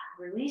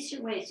 Release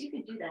your waist. You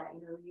can do that.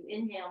 You know, you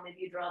inhale, maybe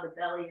you draw the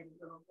belly in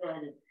a little bit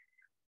and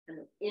kind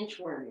of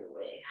inchworm your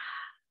way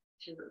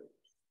to release.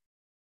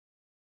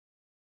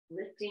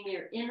 Lifting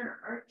your inner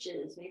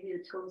arches, maybe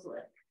the toes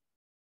lift.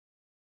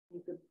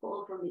 You could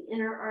pull from the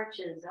inner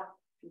arches up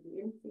to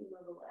the inseam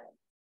of the leg.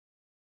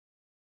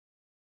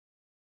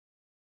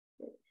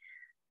 Good.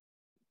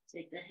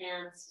 Take the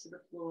hands to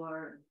the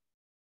floor.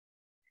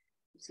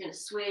 I'm just going to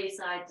sway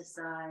side to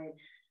side.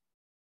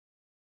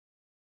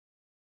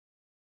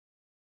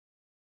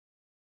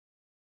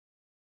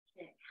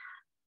 Okay.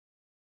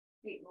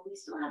 Great. Well, we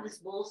still have this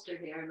bolster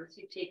here unless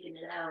you've taken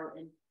it out.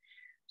 And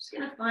I'm just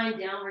going to find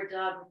downward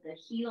dog with the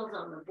heels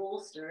on the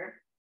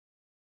bolster.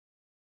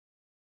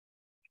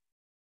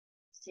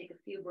 Let's take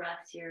a few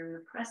breaths here. I'm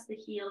going to press the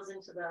heels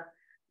into the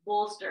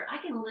bolster. I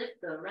can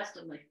lift the rest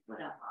of my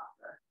foot up off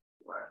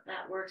the floor. If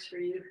that works for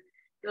you,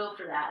 go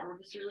for that. And we're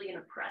just really going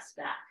to press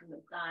back from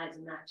the thighs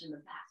and matching the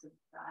backs of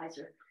the thighs,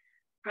 or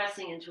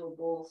pressing into a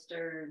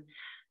bolster, and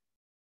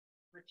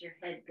let your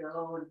head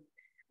go, and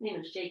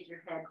even shake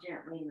your head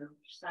gently, you know,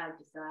 side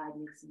to side,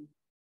 make some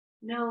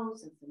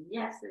no's and some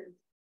yeses.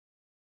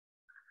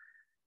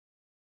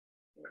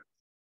 Good.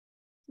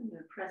 I'm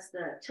going to press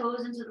the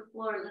toes into the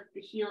floor, lift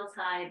the heels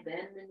high,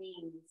 bend the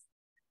knees,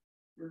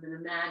 and then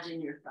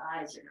imagine your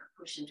thighs are going to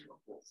push into a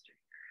bolster.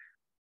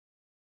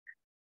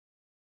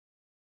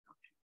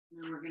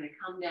 And then we're going to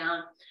come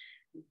down.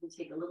 You can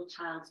take a little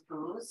child's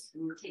pose,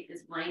 and we'll take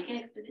this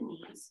blanket for the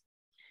knees.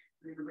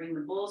 We're going to bring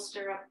the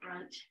bolster up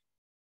front.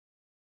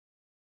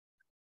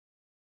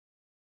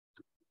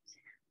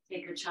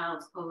 Take a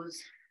child's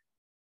pose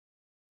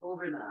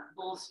over the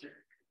bolster.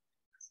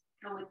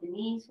 Come with the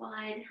knees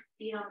wide,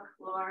 feet on the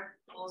floor,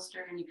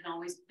 bolster, and you can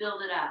always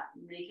build it up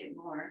and make it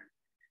more.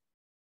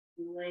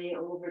 Lay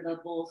over the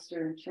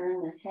bolster and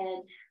turn the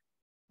head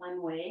one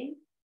way.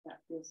 That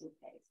feels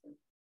okay. So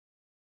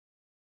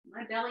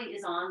my belly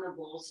is on the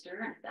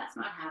bolster, and if that's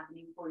not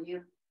happening for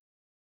you,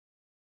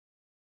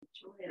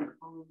 enjoy it at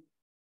home.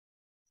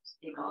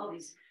 Just take all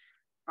these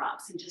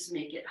props and just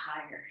make it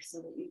higher so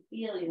that you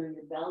feel, you know,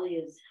 your belly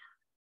is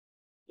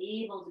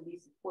able to be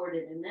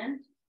supported. And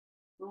then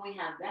when we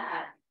have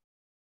that,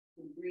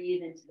 you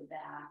breathe into the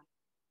back.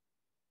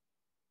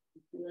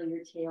 You feel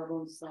your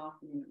tailbone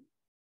softening.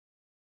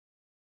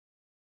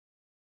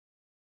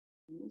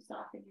 And you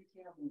soften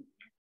your tailbone.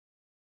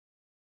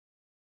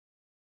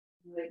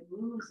 It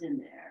moves in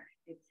there.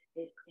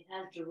 It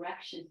has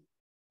direction,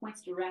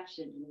 points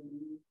direction.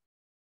 You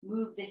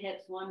move the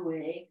hips one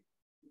way,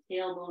 the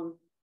tailbone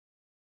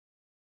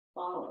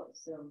follows.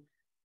 So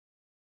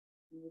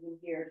Moving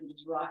here, if you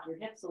just rock your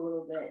hips a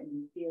little bit and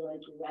you feel like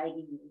you're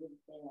wagging your little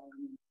tail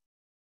and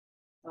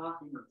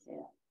soften your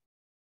tail.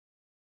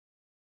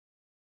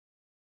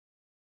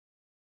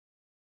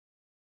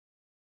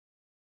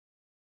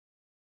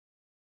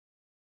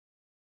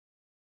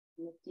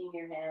 Lifting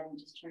your head and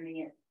just turning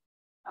it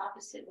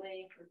opposite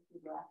way for a few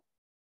breaths.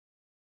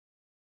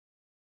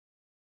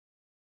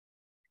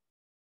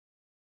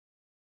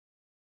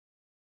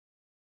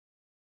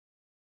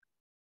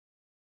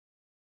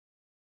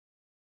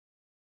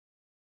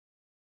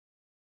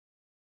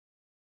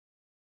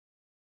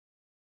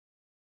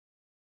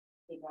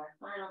 Take our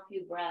final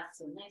few breaths.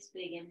 So nice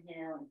big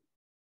inhale.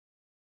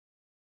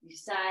 You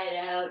sigh it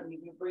out and you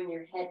can bring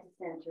your head to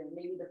center.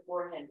 Maybe the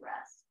forehead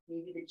rests,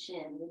 maybe the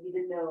chin, maybe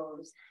the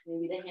nose,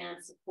 maybe the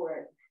hand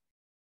support.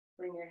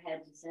 Bring your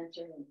head to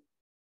center and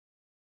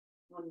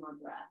one more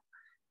breath.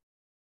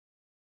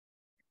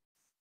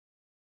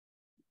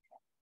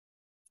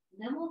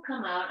 And then we'll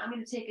come out. I'm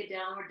going to take a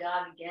downward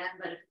dog again,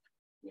 but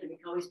you can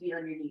always be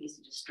on your knees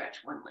and just stretch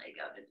one leg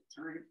out at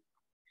a time.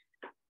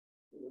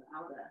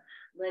 Allow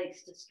the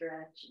legs to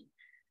stretch, and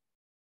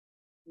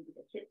maybe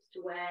the hips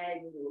to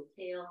wag, a little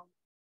tail.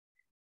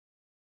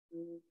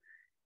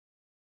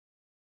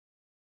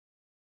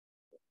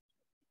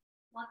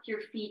 Walk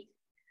your feet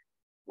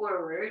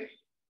forward.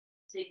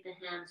 Take the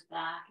hands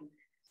back and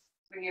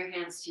bring your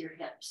hands to your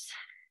hips.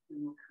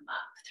 And we'll come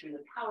up through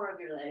the power of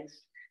your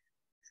legs.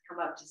 Just come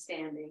up to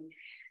standing.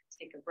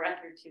 Take a breath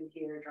or two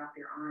here. Drop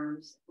your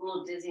arms. A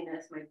little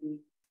dizziness might be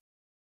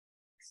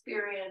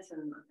experience,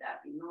 and let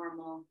that be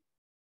normal.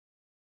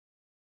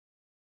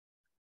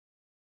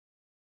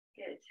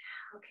 Good.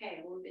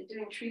 Okay, well, we've been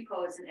doing tree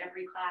pose in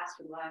every class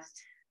for the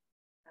last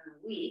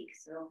week.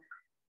 So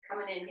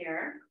coming in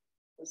here,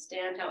 so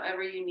stand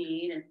however you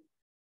need, and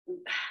we've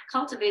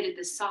cultivated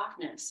this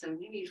softness. So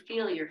maybe you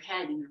feel your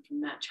head,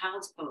 from that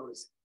child's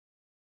pose,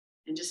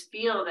 and just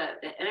feel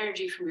that the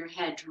energy from your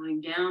head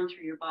drawing down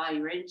through your body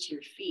right into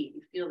your feet.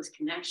 You feel this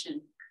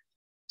connection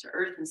to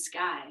earth and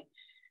sky.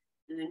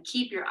 And then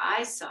keep your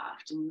eyes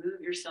soft and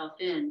move yourself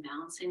in,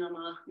 balancing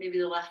on maybe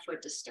the left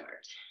foot to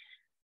start.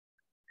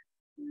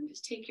 And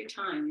just take your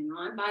time.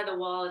 I'm by the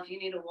wall. If you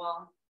need a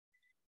wall,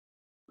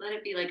 let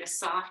it be like a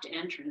soft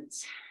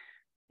entrance.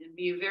 And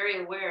be very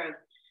aware of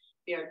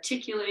the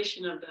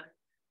articulation of the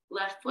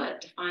left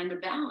foot to find the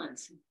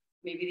balance,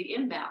 maybe the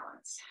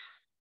imbalance.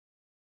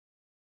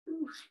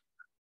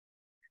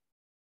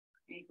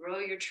 Okay, grow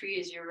your tree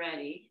as you're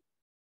ready.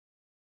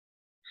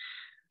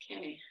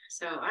 Okay,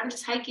 so I'm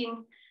just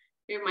hiking.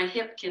 Here my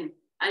hip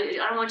I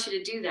don't want you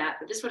to do that,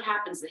 but this is what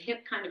happens. The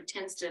hip kind of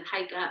tends to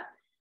hike up.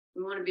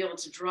 We want to be able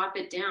to drop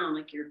it down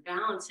like you're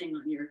balancing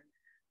on your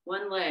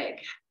one leg.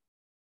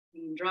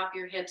 You can drop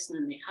your hips and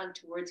then they hug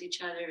towards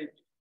each other. And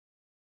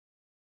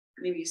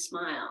maybe you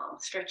smile,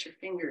 stretch your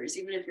fingers.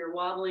 Even if you're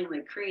wobbling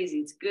like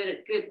crazy, it's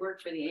good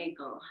work for the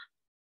ankle.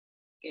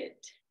 Good.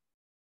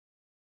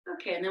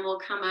 Okay, and then we'll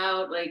come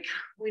out like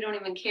we don't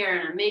even care.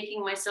 And I'm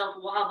making myself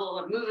wobble.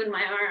 I'm moving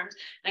my arms.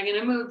 I'm going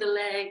to move the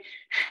leg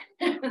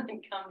and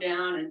then come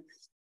down.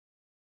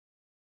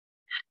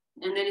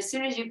 And then as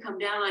soon as you come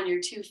down on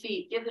your 2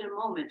 feet, give it a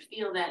moment.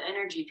 Feel that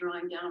energy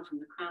drawing down from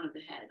the crown of the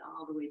head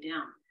all the way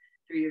down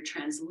through your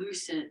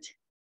translucent,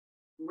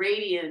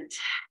 radiant,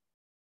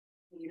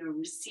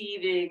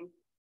 receiving,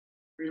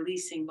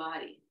 releasing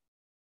body.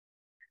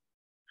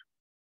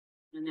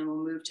 And then we'll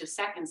move to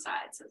second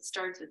side. So it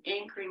starts with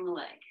anchoring the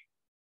leg.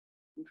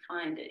 And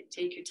find it.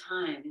 Take your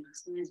time.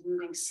 Sometimes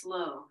moving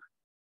slow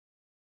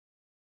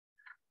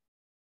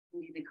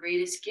can be the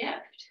greatest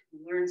gift.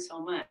 We learn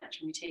so much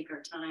when we take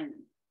our time.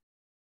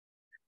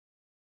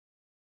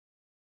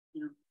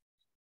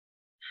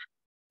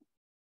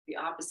 The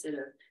opposite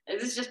of,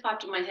 this just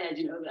popped in my head,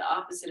 the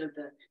opposite of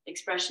the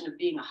expression of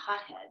being a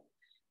hothead.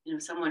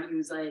 Someone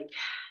who's like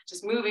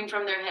just moving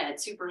from their head,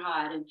 super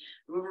hot and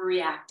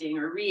overreacting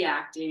or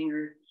reacting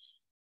or,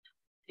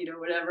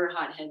 whatever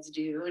hotheads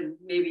do. And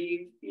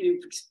maybe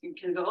you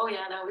can go, oh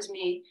yeah, that was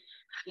me.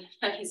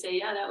 I can say,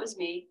 yeah, that was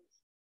me.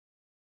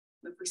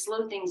 But if we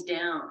slow things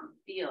down,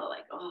 feel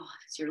like, oh,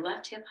 it's your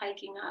left hip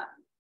hiking up.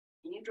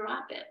 And you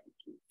drop it.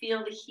 You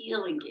feel the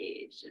heel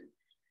engaged and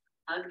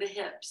hug the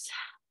hips.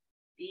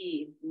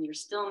 Be in your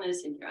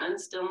stillness, in your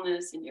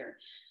unstillness, in your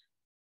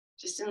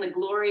just in the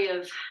glory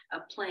of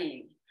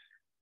playing.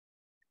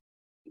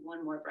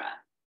 One more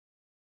breath.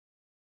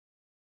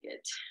 Good.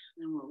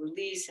 And we'll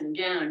release, and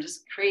again,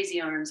 just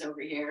crazy arms over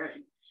here,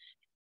 and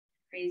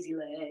crazy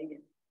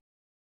leg,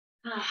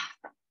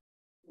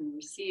 and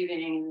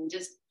receiving, and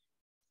just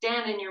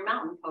stand in your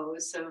mountain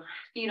pose. So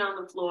feet on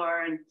the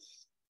floor, and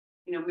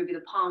maybe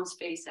the palms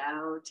face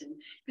out, and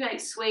you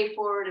might sway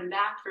forward and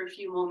back for a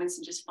few moments,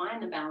 and just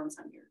find the balance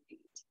on your feet.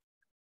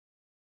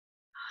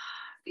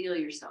 Feel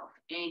yourself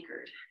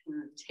anchored,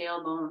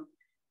 tailbone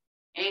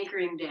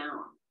anchoring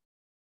down.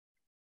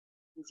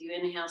 As you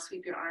inhale,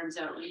 sweep your arms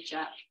out, reach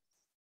up.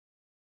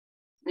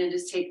 And then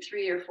just take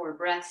 3 or 4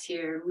 breaths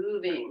here,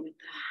 moving with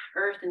the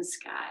earth and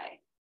sky.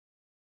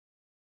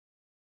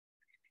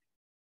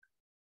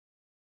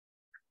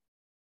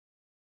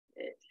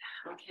 Good.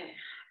 Okay.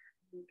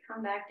 And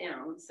come back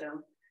down.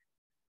 So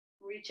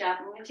reach up.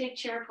 I'm going to take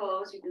chair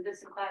pose. We did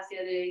this in class the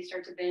other day. You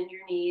start to bend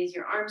your knees.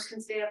 Your arms can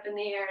stay up in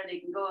the air. They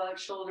can go out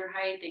shoulder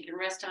height. They can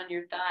rest on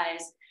your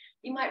thighs.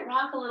 You might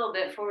rock a little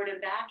bit forward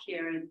and back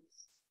here and,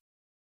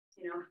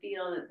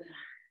 feel that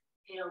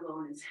the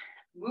tailbone is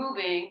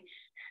moving.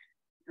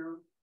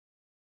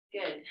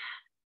 Good.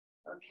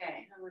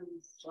 Okay, I'm going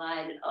to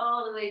slide it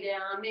all the way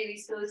down, maybe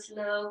so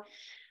slow.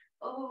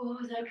 Oh,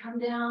 as I come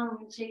down, I'm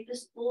going to take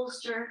this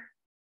bolster,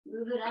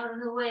 move it out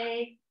of the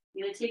way.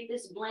 I'm going to take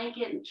this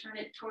blanket and turn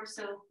it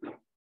torso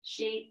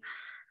shape,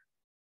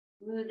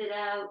 smooth it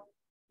out.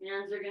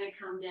 Hands are going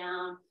to come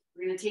down.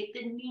 We're going to take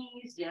the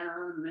knees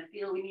down. And I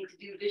feel we need to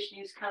do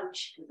Vishnu's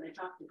couch because I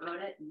talked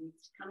about it. It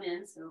needs to come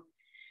in. So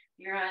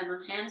here I'm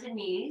on hands and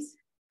knees.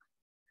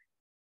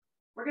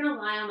 We're going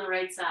to lie on the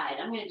right side.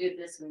 I'm going to do it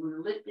this way. I'm going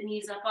to lift the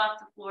knees up off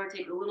the floor,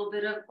 take a little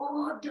bit of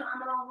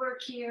abdominal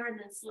work here, and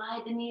then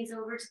slide the knees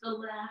over to the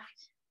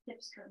left.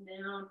 Hips come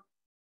down.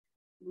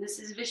 And this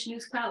is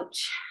Vishnu's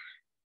couch.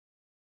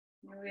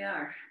 Here we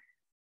are.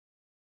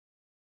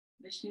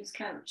 Vishnu's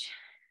couch.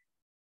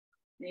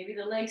 Maybe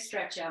the legs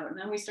stretch out, and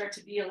then we start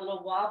to be a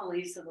little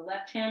wobbly. So the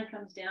left hand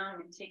comes down. I'm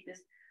going to take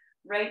this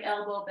right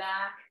elbow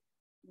back.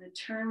 I'm going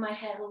to turn my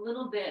head a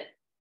little bit.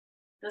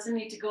 Doesn't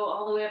need to go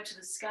all the way up to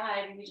the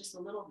sky, maybe just a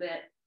little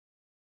bit.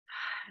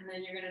 And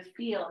then you're going to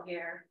feel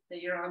here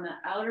that you're on the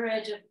outer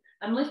edge of,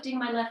 I'm lifting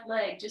my left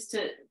leg just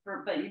to,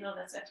 but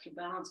that's extra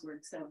balance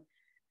work. So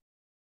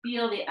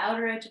feel the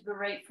outer edge of the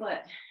right foot.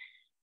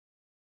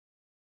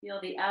 Feel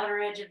the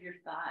outer edge of your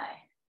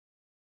thigh.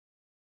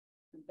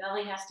 The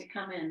belly has to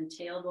come in,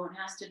 the tailbone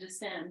has to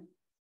descend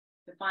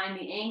to find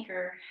the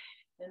anchor,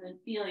 and then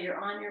feel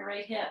you're on your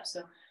right hip.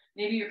 So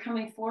maybe you're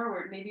coming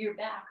forward, maybe you're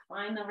back,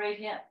 find the right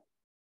hip.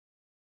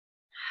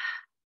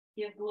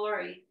 Give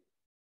glory.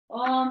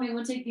 Oh, maybe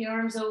we'll take the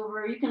arms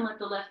over. You can let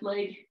the left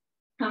leg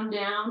come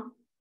down.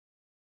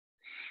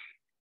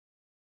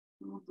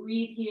 We'll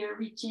breathe here,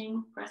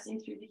 reaching, pressing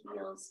through the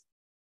heels.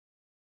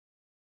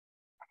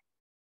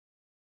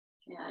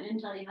 Yeah, I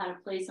didn't tell you how to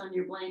place on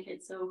your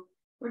blanket. So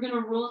we're going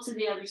to roll to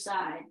the other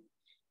side.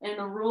 And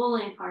the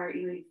rolling part,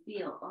 you may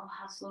feel,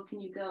 how slow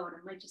can you go? And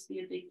it might just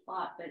be a big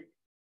plot, but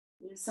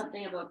there's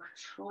something about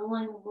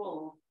controlling the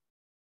roll.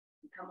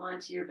 You come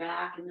onto your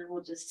back, and then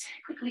we'll just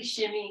quickly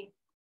shimmy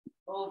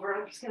over.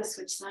 I'm just going to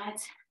switch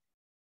sides,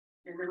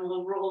 and then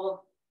we'll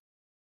roll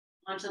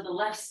onto the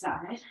left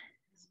side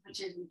as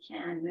much as we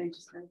can. And then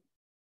just like,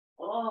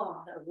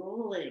 the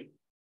rolling.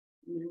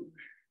 And then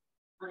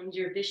find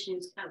your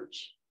Vishnu's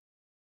couch.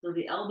 So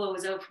the elbow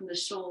is out from the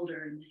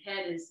shoulder, and the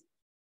head is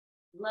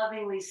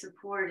lovingly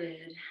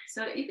supported.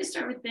 So you can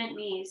start with bent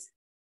knees,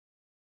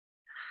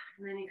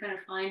 and then you kind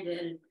of find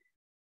it. And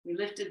we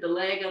lifted the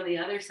leg on the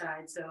other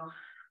side, so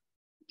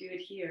do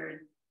it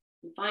here.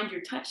 You find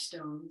your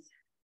touchstones.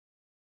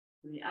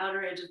 The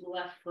outer edge of the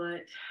left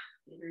foot,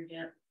 inner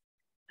hip.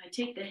 I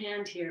take the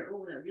hand here.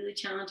 Oh, that really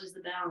challenges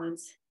the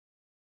balance.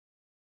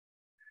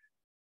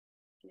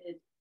 Good.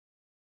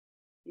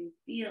 You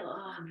feel,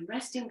 I'm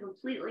resting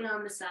completely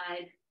on the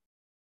side.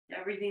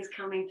 Everything's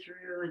coming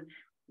through, and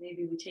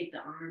maybe we take the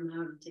arm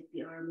out and take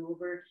the arm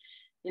over.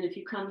 And if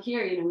you come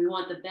here, we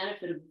want the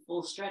benefit of a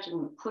full stretch. I'm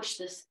going to push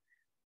this,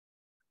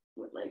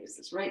 what leg is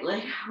this? Right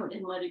leg out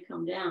and let it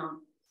come down.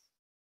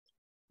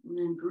 And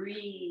then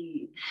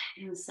breathe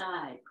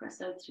inside,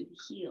 press out through the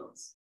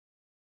heels.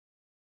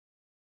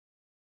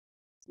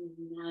 So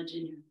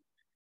imagine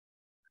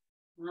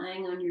you're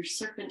lying on your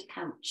serpent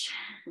couch.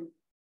 You're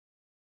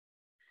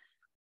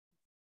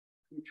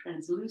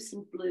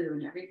translucent blue,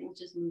 and everything's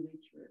just moving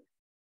through.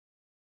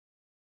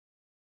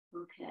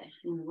 Okay,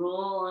 and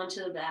roll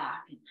onto the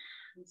back. And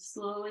as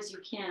slow as you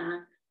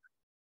can.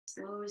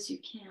 Slow as you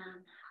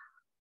can.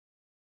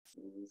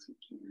 Slow as you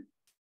can.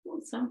 Well,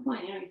 at some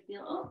point, you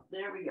feel,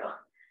 there we go.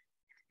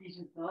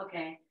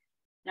 Okay,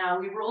 now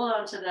we roll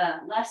onto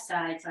the left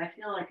side, so I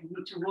feel like I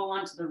need to roll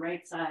onto the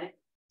right side.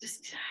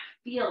 Just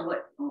feel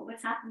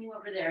what's happening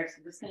over there.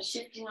 So just kind of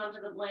shifting onto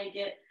the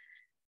blanket,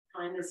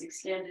 find this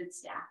extended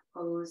stack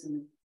pose,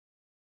 and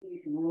you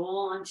can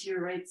roll onto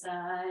your right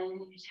side.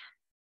 And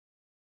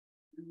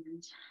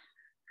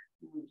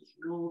we'll just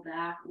roll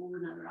back.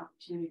 Another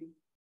opportunity.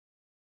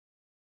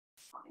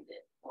 Find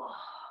it.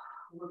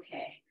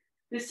 Okay.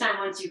 This time,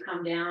 once you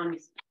come down,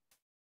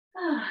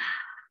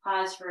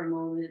 pause for a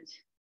moment.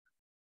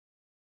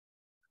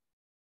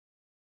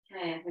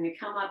 Okay, I'm going to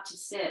come up to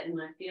sit,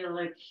 and I feel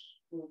like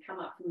we'll come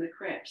up from the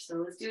crypt. So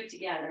let's do it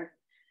together.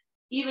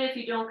 Even if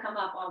you don't come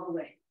up all the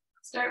way,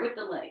 start with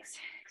the legs.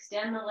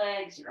 Extend the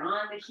legs. You're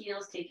on the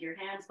heels. Take your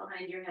hands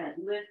behind your head.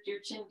 Lift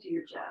your chin to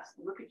your chest.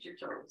 Look at your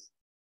toes.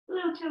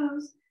 Little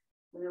toes.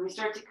 And then we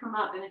start to come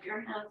up. And if your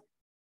hands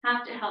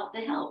have to help,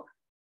 they help.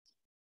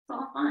 It's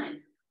all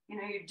fine.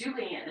 You're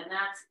doing it. And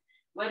that's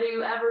whether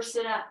you ever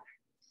sit up,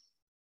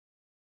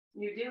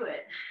 you do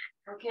it.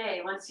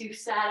 Okay, once you've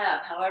sat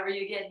up, however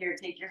you get here,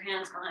 take your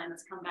hands behind.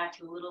 Let's come back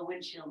to a little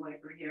windshield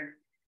wiper here.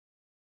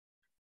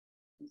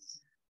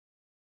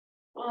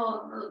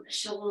 Move the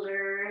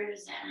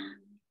shoulders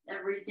and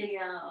everything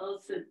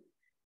else. And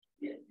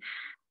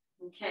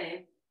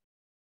Okay.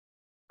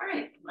 All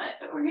right,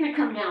 we're gonna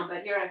come down,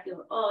 but here I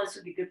feel, oh, this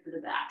would be good for the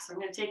back. So I'm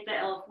gonna take the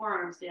L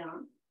forearms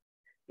down.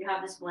 You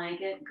have this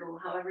blanket, go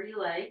however you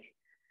like.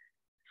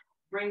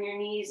 Bring your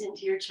knees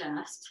into your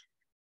chest.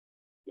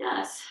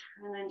 Yes,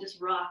 and then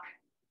just rock.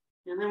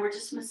 And then we're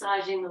just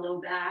massaging the low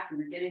back and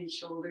we're getting the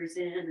shoulders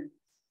in and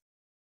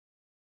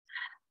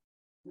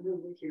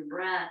move with your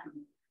breath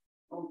and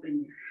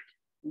open your,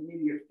 and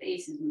maybe your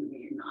face is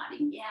moving, you're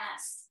nodding.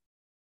 Yes,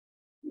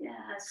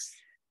 yes.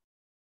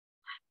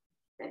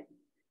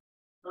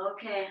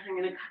 Okay, I'm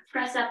gonna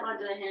press up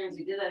onto the hands.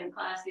 We did that in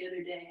class the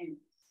other day.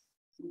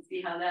 And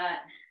see how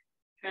that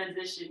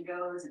transition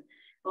goes.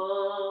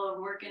 Oh,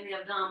 I'm working the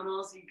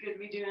abdominals. You could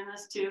be doing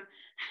this too.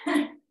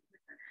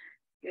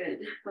 Good.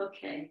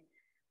 Okay.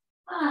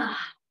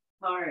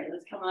 All right.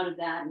 Let's come out of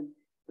that and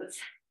let's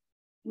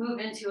move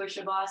into a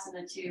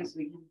shavasana too, so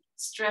we can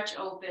stretch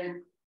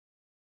open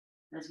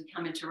as we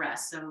come into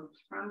rest. So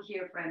from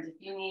here, friends, if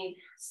you need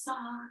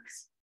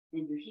socks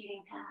and your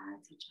heating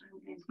pads, which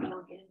sometimes we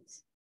don't get,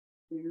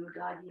 the new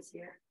doggies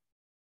here.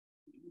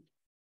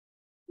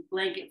 A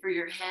blanket for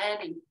your head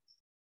and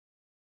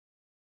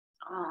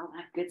all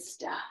that good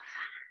stuff.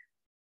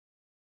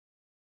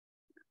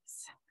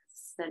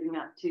 Setting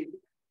up too.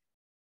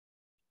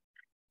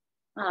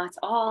 I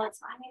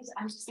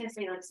was just gonna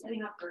say, like,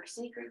 setting up for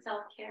sacred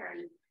self-care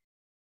and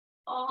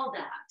all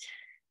that.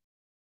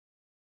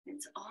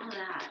 It's all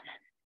that.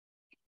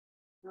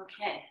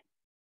 Okay,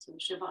 so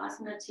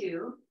Shavasana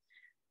 2.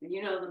 And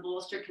you know the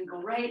bolster can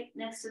go right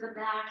next to the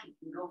back. It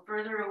can go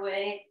further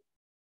away.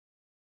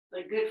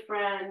 Like good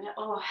friend.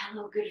 Oh,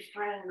 hello, good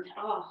friend.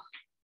 Oh.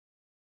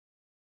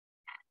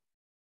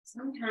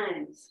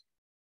 Sometimes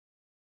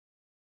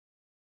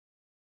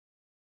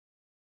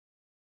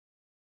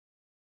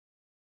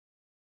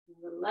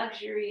the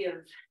luxury of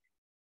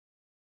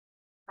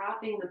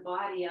propping the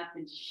body up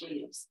into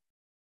shapes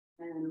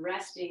and then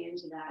resting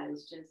into that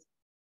is just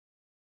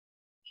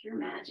pure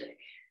magic.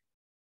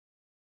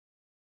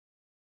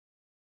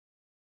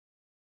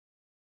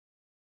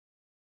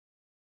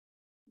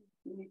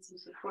 You need some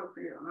support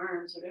for your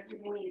arms, whatever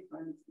you need,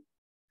 friends.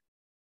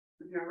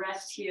 I'm gonna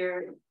rest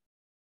here, a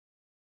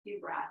few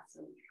breaths,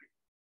 and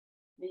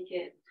make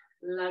it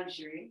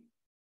luxury.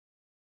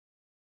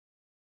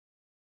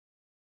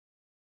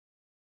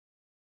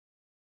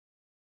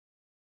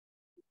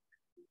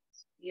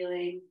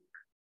 Feeling.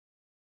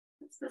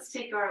 Let's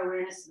take our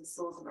awareness to the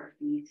soles of our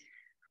feet.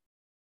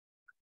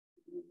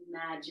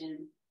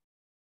 Imagine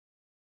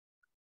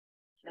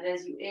that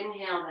as you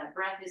inhale, that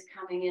breath is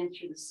coming in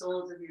through the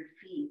soles of your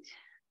feet,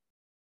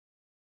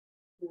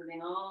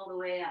 moving all the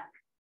way up.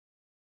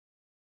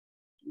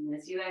 And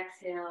as you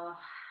exhale,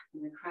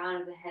 from the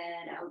crown of the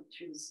head out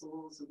through the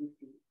soles of the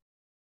feet.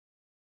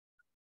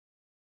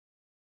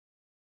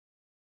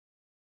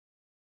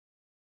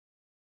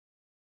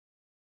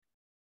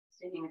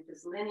 Staying at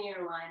this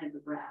linear line of the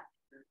breath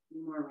for a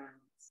few more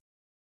rounds.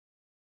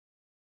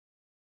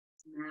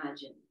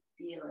 Imagine,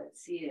 feel it,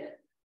 see it.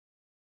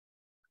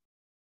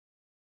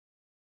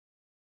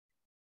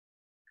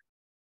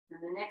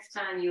 And the next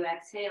time you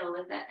exhale,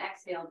 let that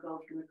exhale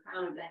go from the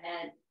crown of the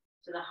head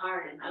to the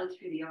heart and out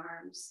through the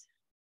arms.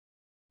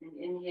 And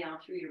inhale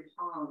through your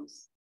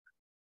palms.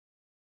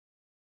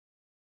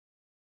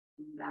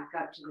 And back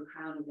up to the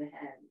crown of the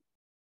head.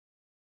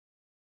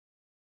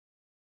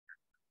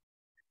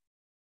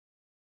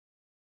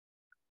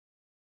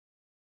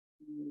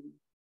 And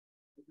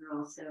you're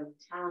also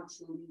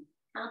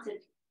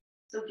talented,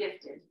 so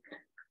gifted.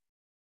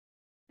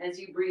 As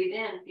you breathe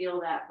in,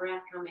 feel that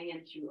breath coming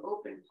in through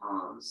open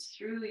palms,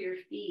 through your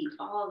feet,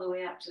 all the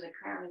way up to the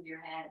crown of your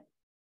head.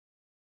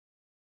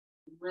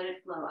 And let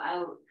it flow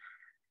out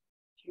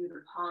through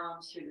the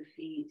palms, through the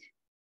feet.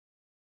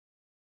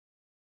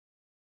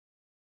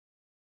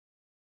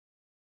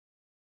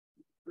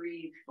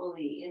 Breathe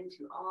fully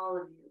into all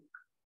of you.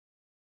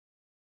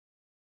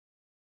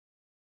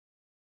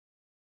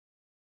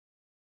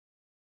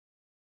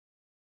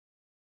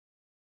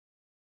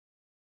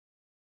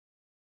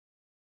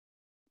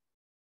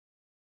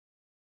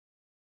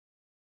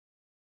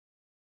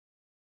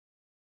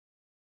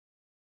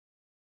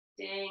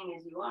 Staying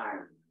as you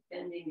are,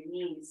 bending your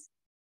knees,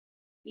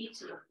 feet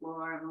to the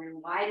floor. I'm going to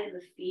widen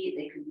the feet.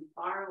 They could be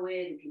far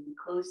away, they could be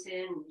close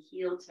in,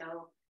 heel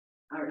toe,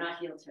 or not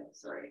heel toe,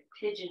 sorry,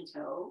 pigeon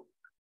toe.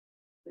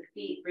 The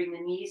feet, bring the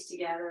knees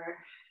together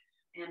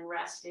and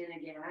rest in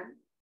again.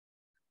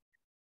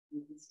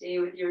 You can stay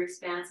with your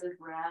expansive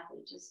breath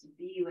and just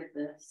be with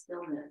the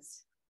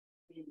stillness,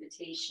 the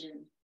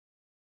invitation.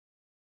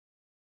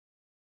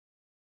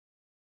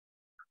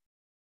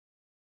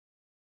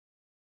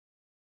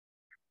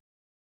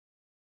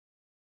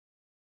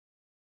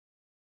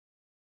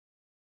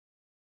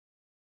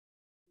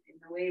 And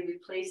the way we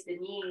place the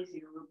knees,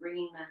 we're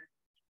bringing the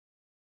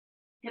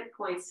hip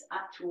points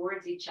up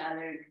towards each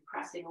other,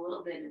 pressing a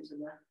little bit into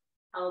the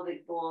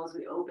pelvic bowl as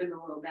we open the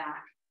low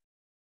back.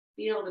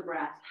 Feel the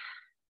breath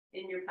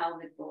in your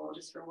pelvic bowl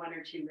just for 1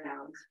 or 2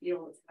 rounds.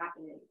 Feel what's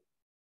happening.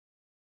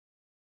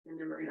 And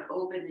then we're going to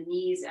open the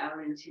knees out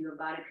into a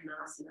Baddha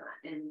Konasana.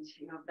 And,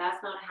 you know, if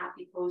that's not a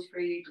happy pose for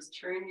you, just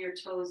turn your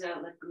toes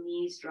out, let the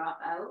knees drop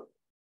out.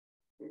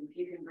 And if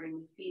you can bring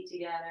the feet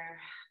together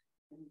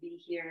and be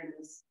here in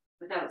this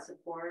without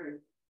support or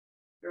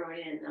throw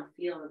it in, now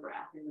feel the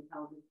breath in the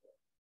pelvic floor.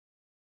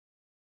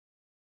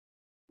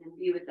 And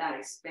be with that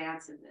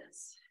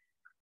expansiveness.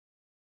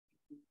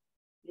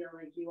 Feel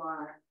like you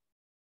are,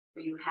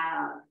 or you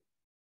have,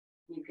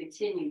 you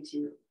continue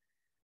to.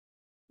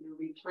 You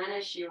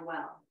replenish your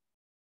well,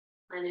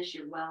 replenish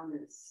your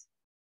wellness.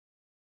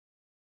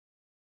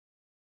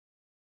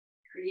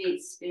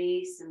 Create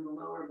space in the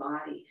lower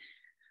body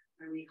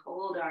where we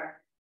hold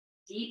our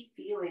deep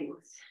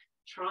feelings,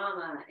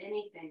 trauma,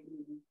 anything,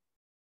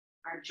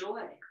 our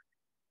joy.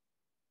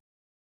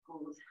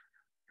 Hold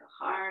the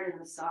hard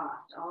and the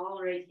soft, all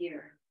right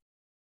here.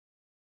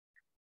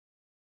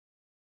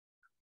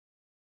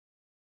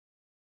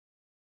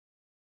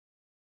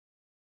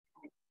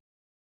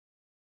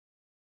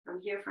 From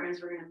here,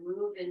 friends, we're going to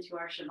move into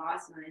our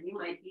Shavasana, and you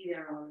might be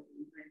there already.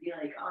 You might be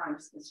like, oh, I'm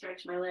just going to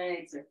stretch my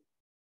legs or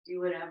do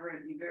whatever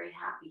and be very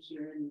happy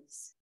here in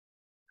this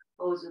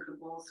pose with the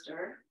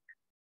bolster.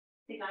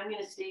 I think I'm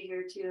going to stay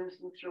here too. I'm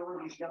just going to throw one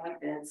of these dog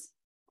beds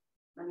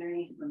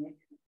underneath my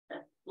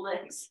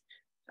legs.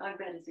 Dog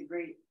bed is a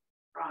great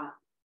prop.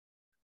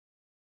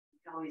 You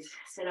can always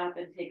sit up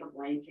and take a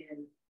blanket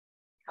and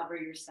cover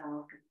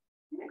yourself.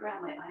 I'm going to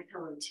grab my eye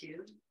pillow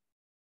too.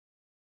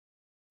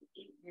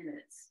 8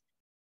 minutes.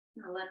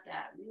 I'm going to let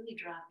that really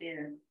drop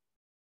in.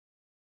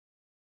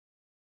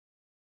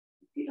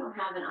 If you don't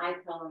have an eye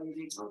pillow,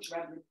 you don't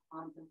rub your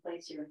palms and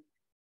place your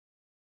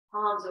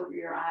palms over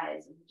your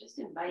eyes and just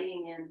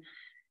inviting in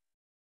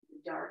the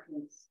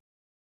darkness,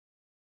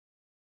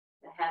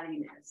 the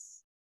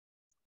heaviness.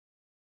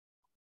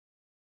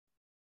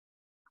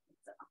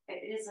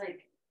 It is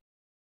like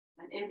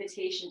an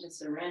invitation to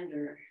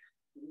surrender.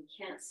 You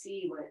can't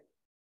see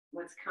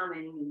what's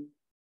coming, and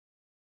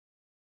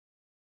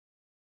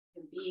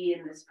to be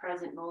in this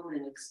present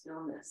moment of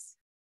stillness.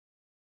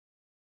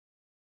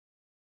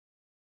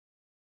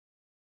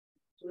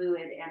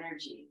 Fluid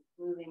energy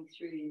moving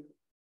through you.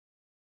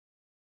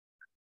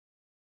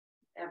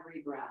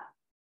 Every breath.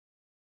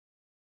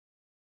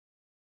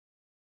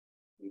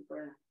 Every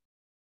breath.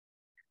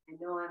 I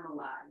know I'm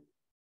alive.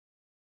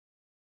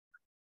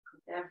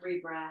 With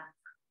every breath,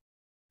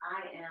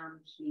 I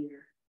am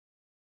here.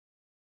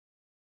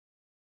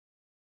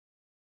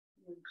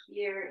 I'm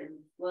here in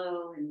the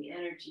flow and the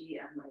energy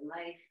of my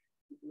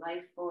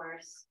life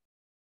force,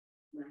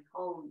 my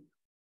home.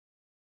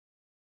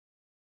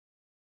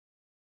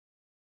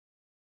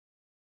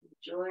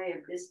 The joy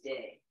of this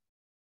day.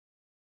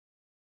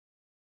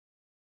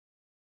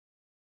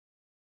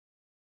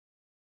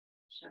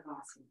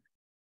 Shavasana.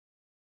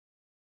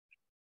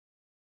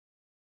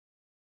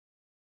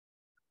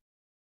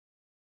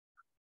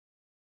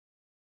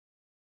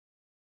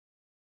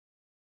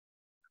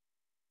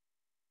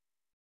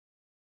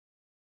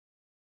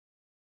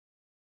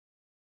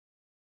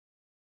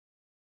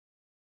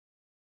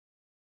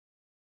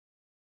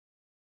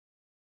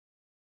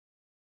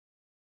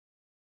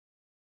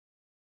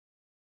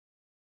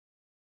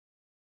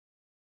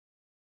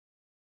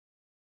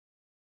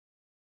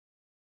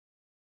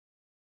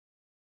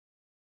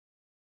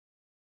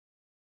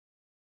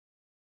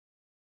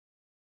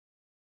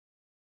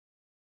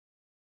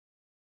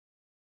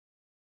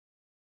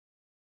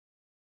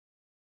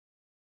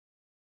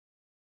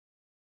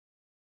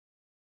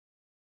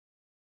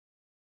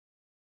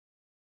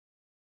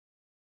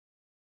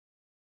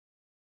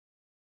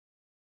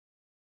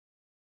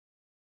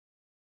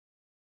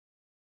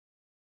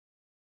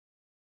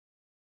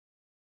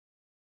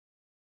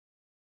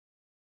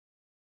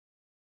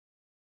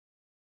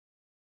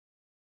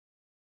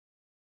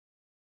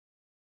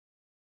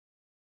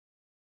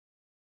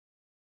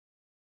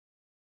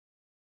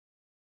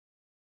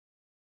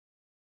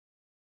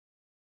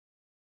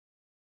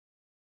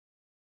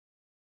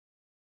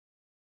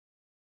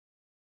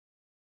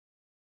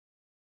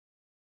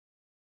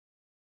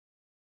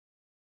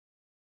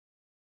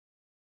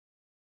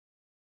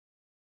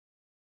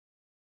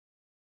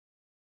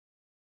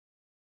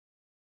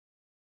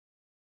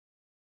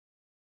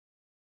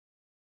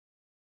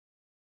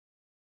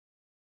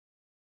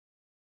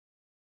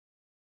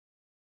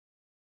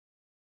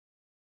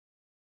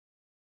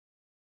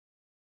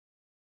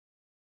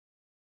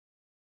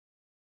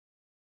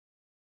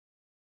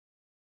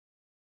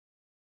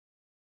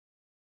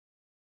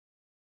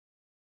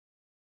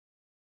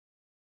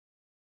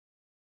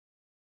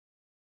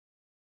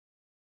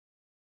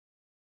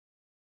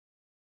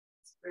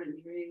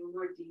 Breathing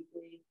more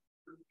deeply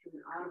to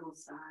an audible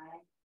sigh.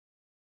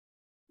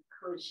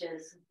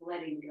 Conscious of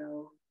letting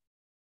go.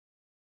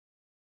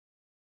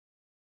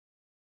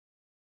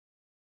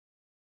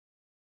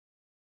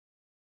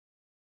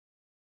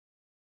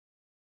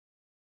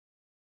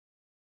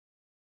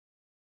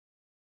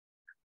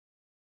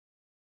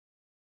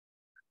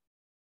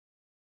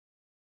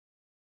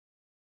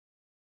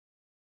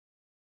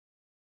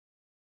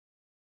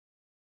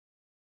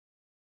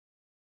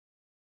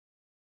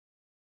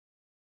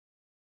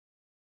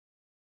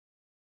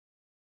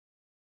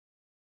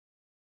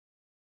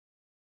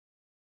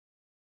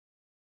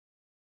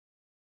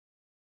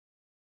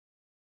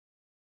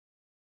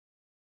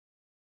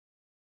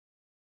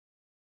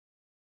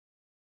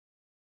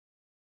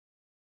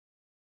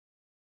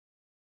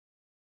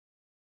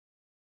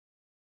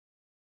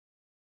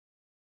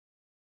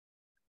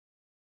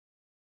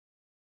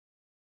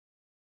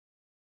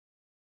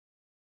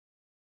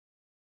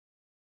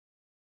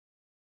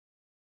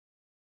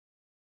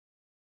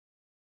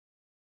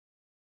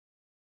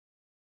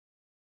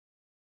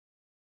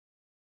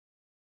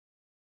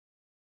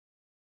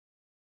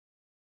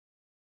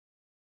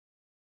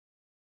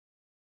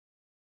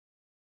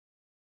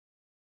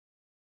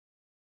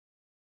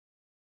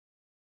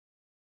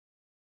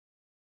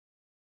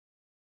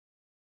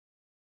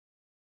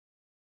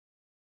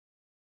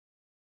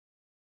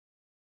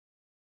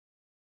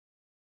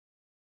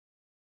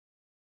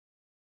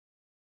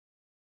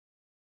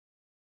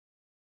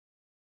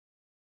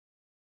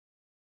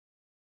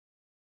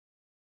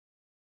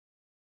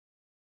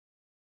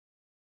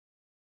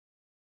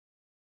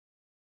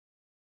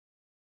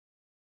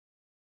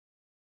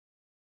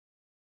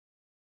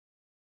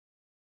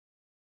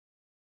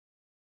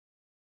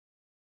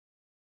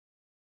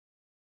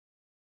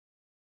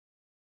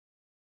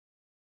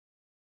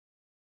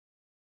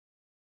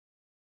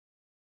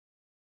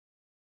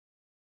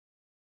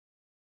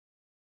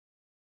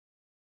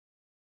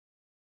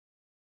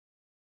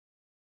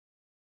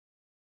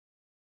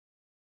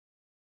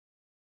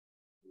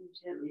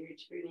 Gently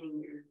returning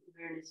your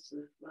awareness to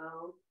the flow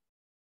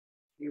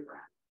of your breath.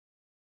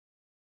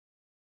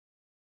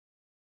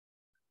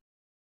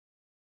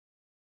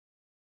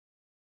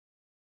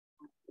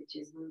 Which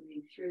is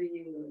moving through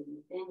you and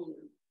within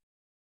you.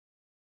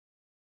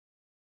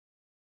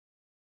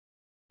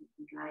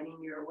 Guiding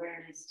your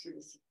awareness to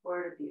the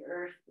support of the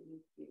earth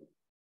beneath you.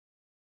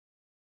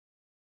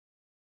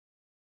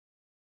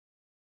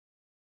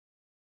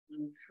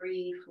 And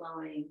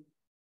free-flowing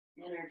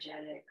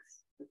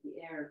energetics with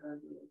the air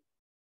above you.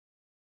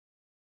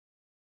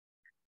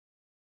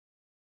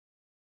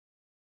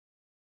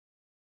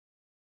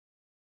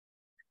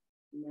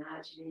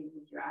 Imagining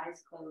with your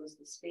eyes closed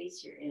the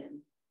space you're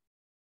in.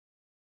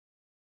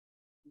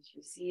 Just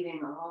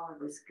receiving all of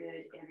this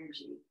good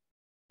energy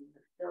you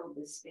have filled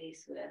this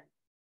space with,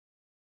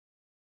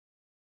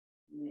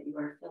 and that you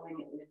are filling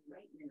it with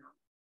right now.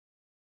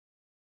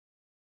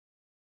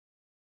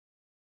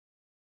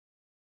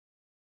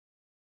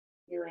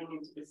 Feeling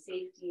into the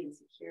safety and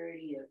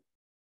security of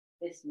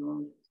this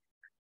moment.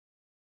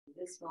 In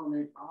this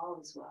moment, all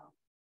is well.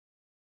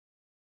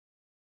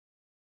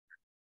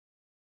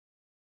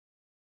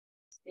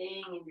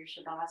 Staying in your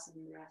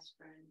Shavasana rest,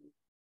 friend.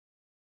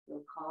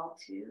 Feel called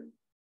to.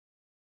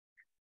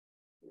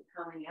 You're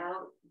coming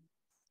out,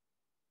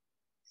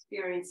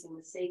 experiencing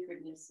the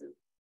sacredness of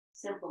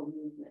simple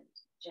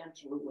movement,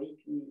 gentle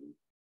awakening.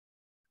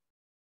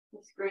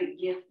 This great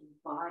gift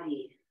of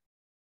body,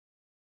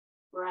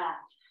 breath,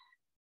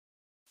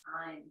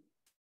 time,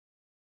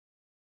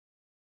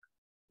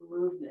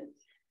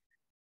 movement.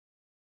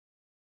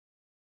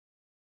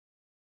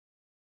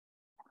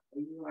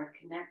 And you are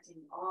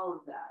connecting all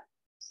of that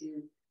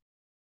to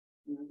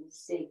the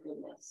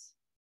sacredness,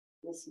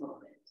 this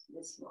moment,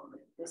 this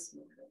moment, this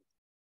moment.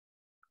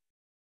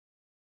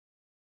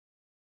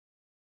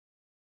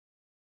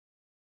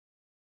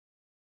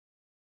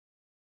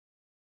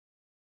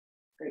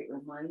 Great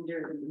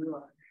reminder that you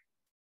are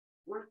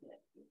worth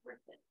it. You're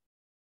worth it.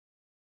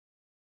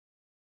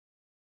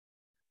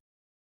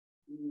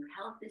 And your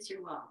health is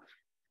your wealth.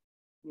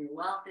 Your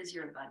wealth is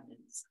your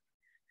abundance.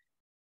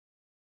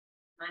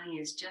 Money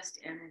is just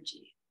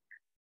energy.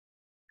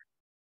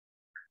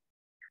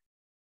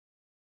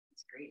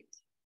 It's great.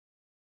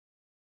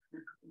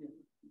 You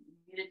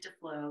need it to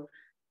flow.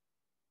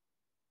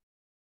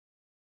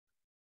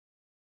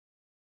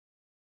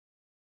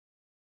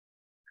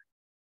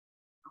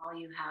 All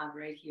you have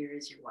right here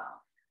is your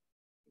wealth.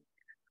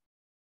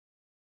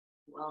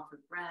 Wealth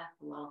of breath,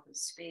 wealth of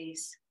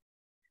space,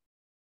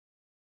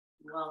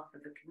 wealth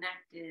of a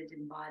connected,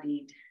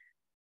 embodied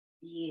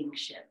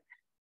beingship.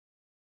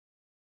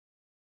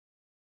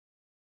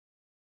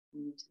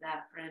 And to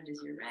that, friend,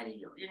 as you're ready,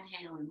 you'll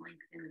inhale and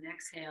lengthen and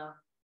exhale,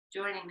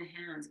 joining the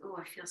hands. Oh,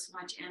 I feel so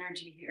much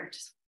energy here,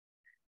 just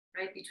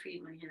right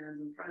between my hands,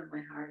 in front of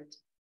my heart.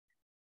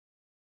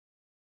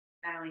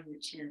 Bowing the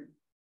chin.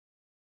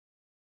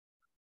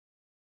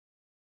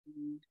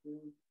 And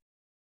we'll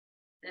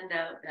send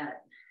out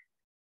that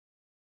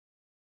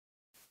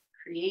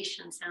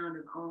creation sound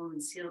of Om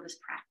and seal this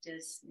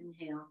practice.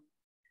 Inhale.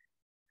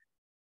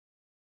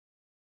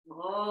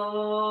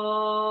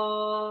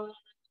 Om.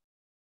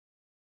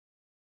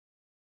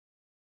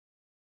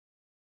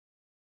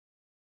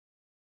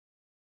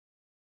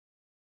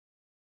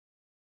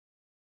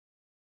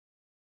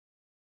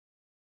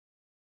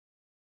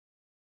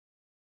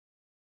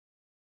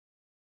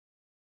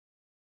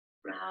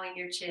 Bowing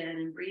your chin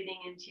and breathing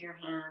into your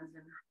hands.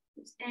 And if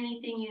there's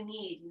anything you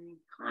need, you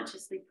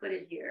consciously put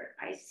it here.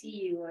 I see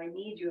you. I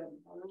need you. I'm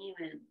calling you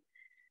in.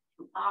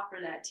 You offer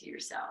that to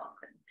yourself.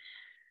 And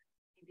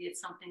maybe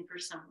it's something for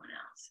someone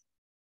else.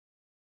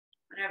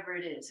 Whatever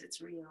it is, it's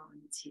real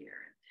and it's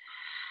here.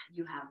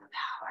 You have the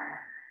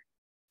power.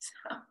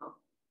 So,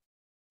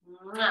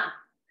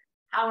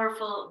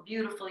 powerful,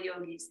 beautiful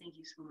yogis. Thank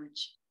you so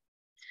much.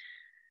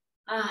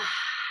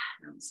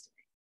 Namaste.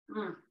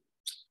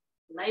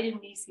 Light in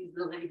me sees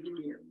the light in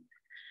you.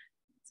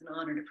 It's an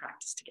honor to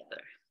practice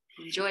together.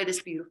 Enjoy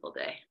this beautiful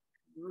day.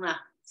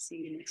 See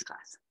you in the next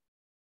class.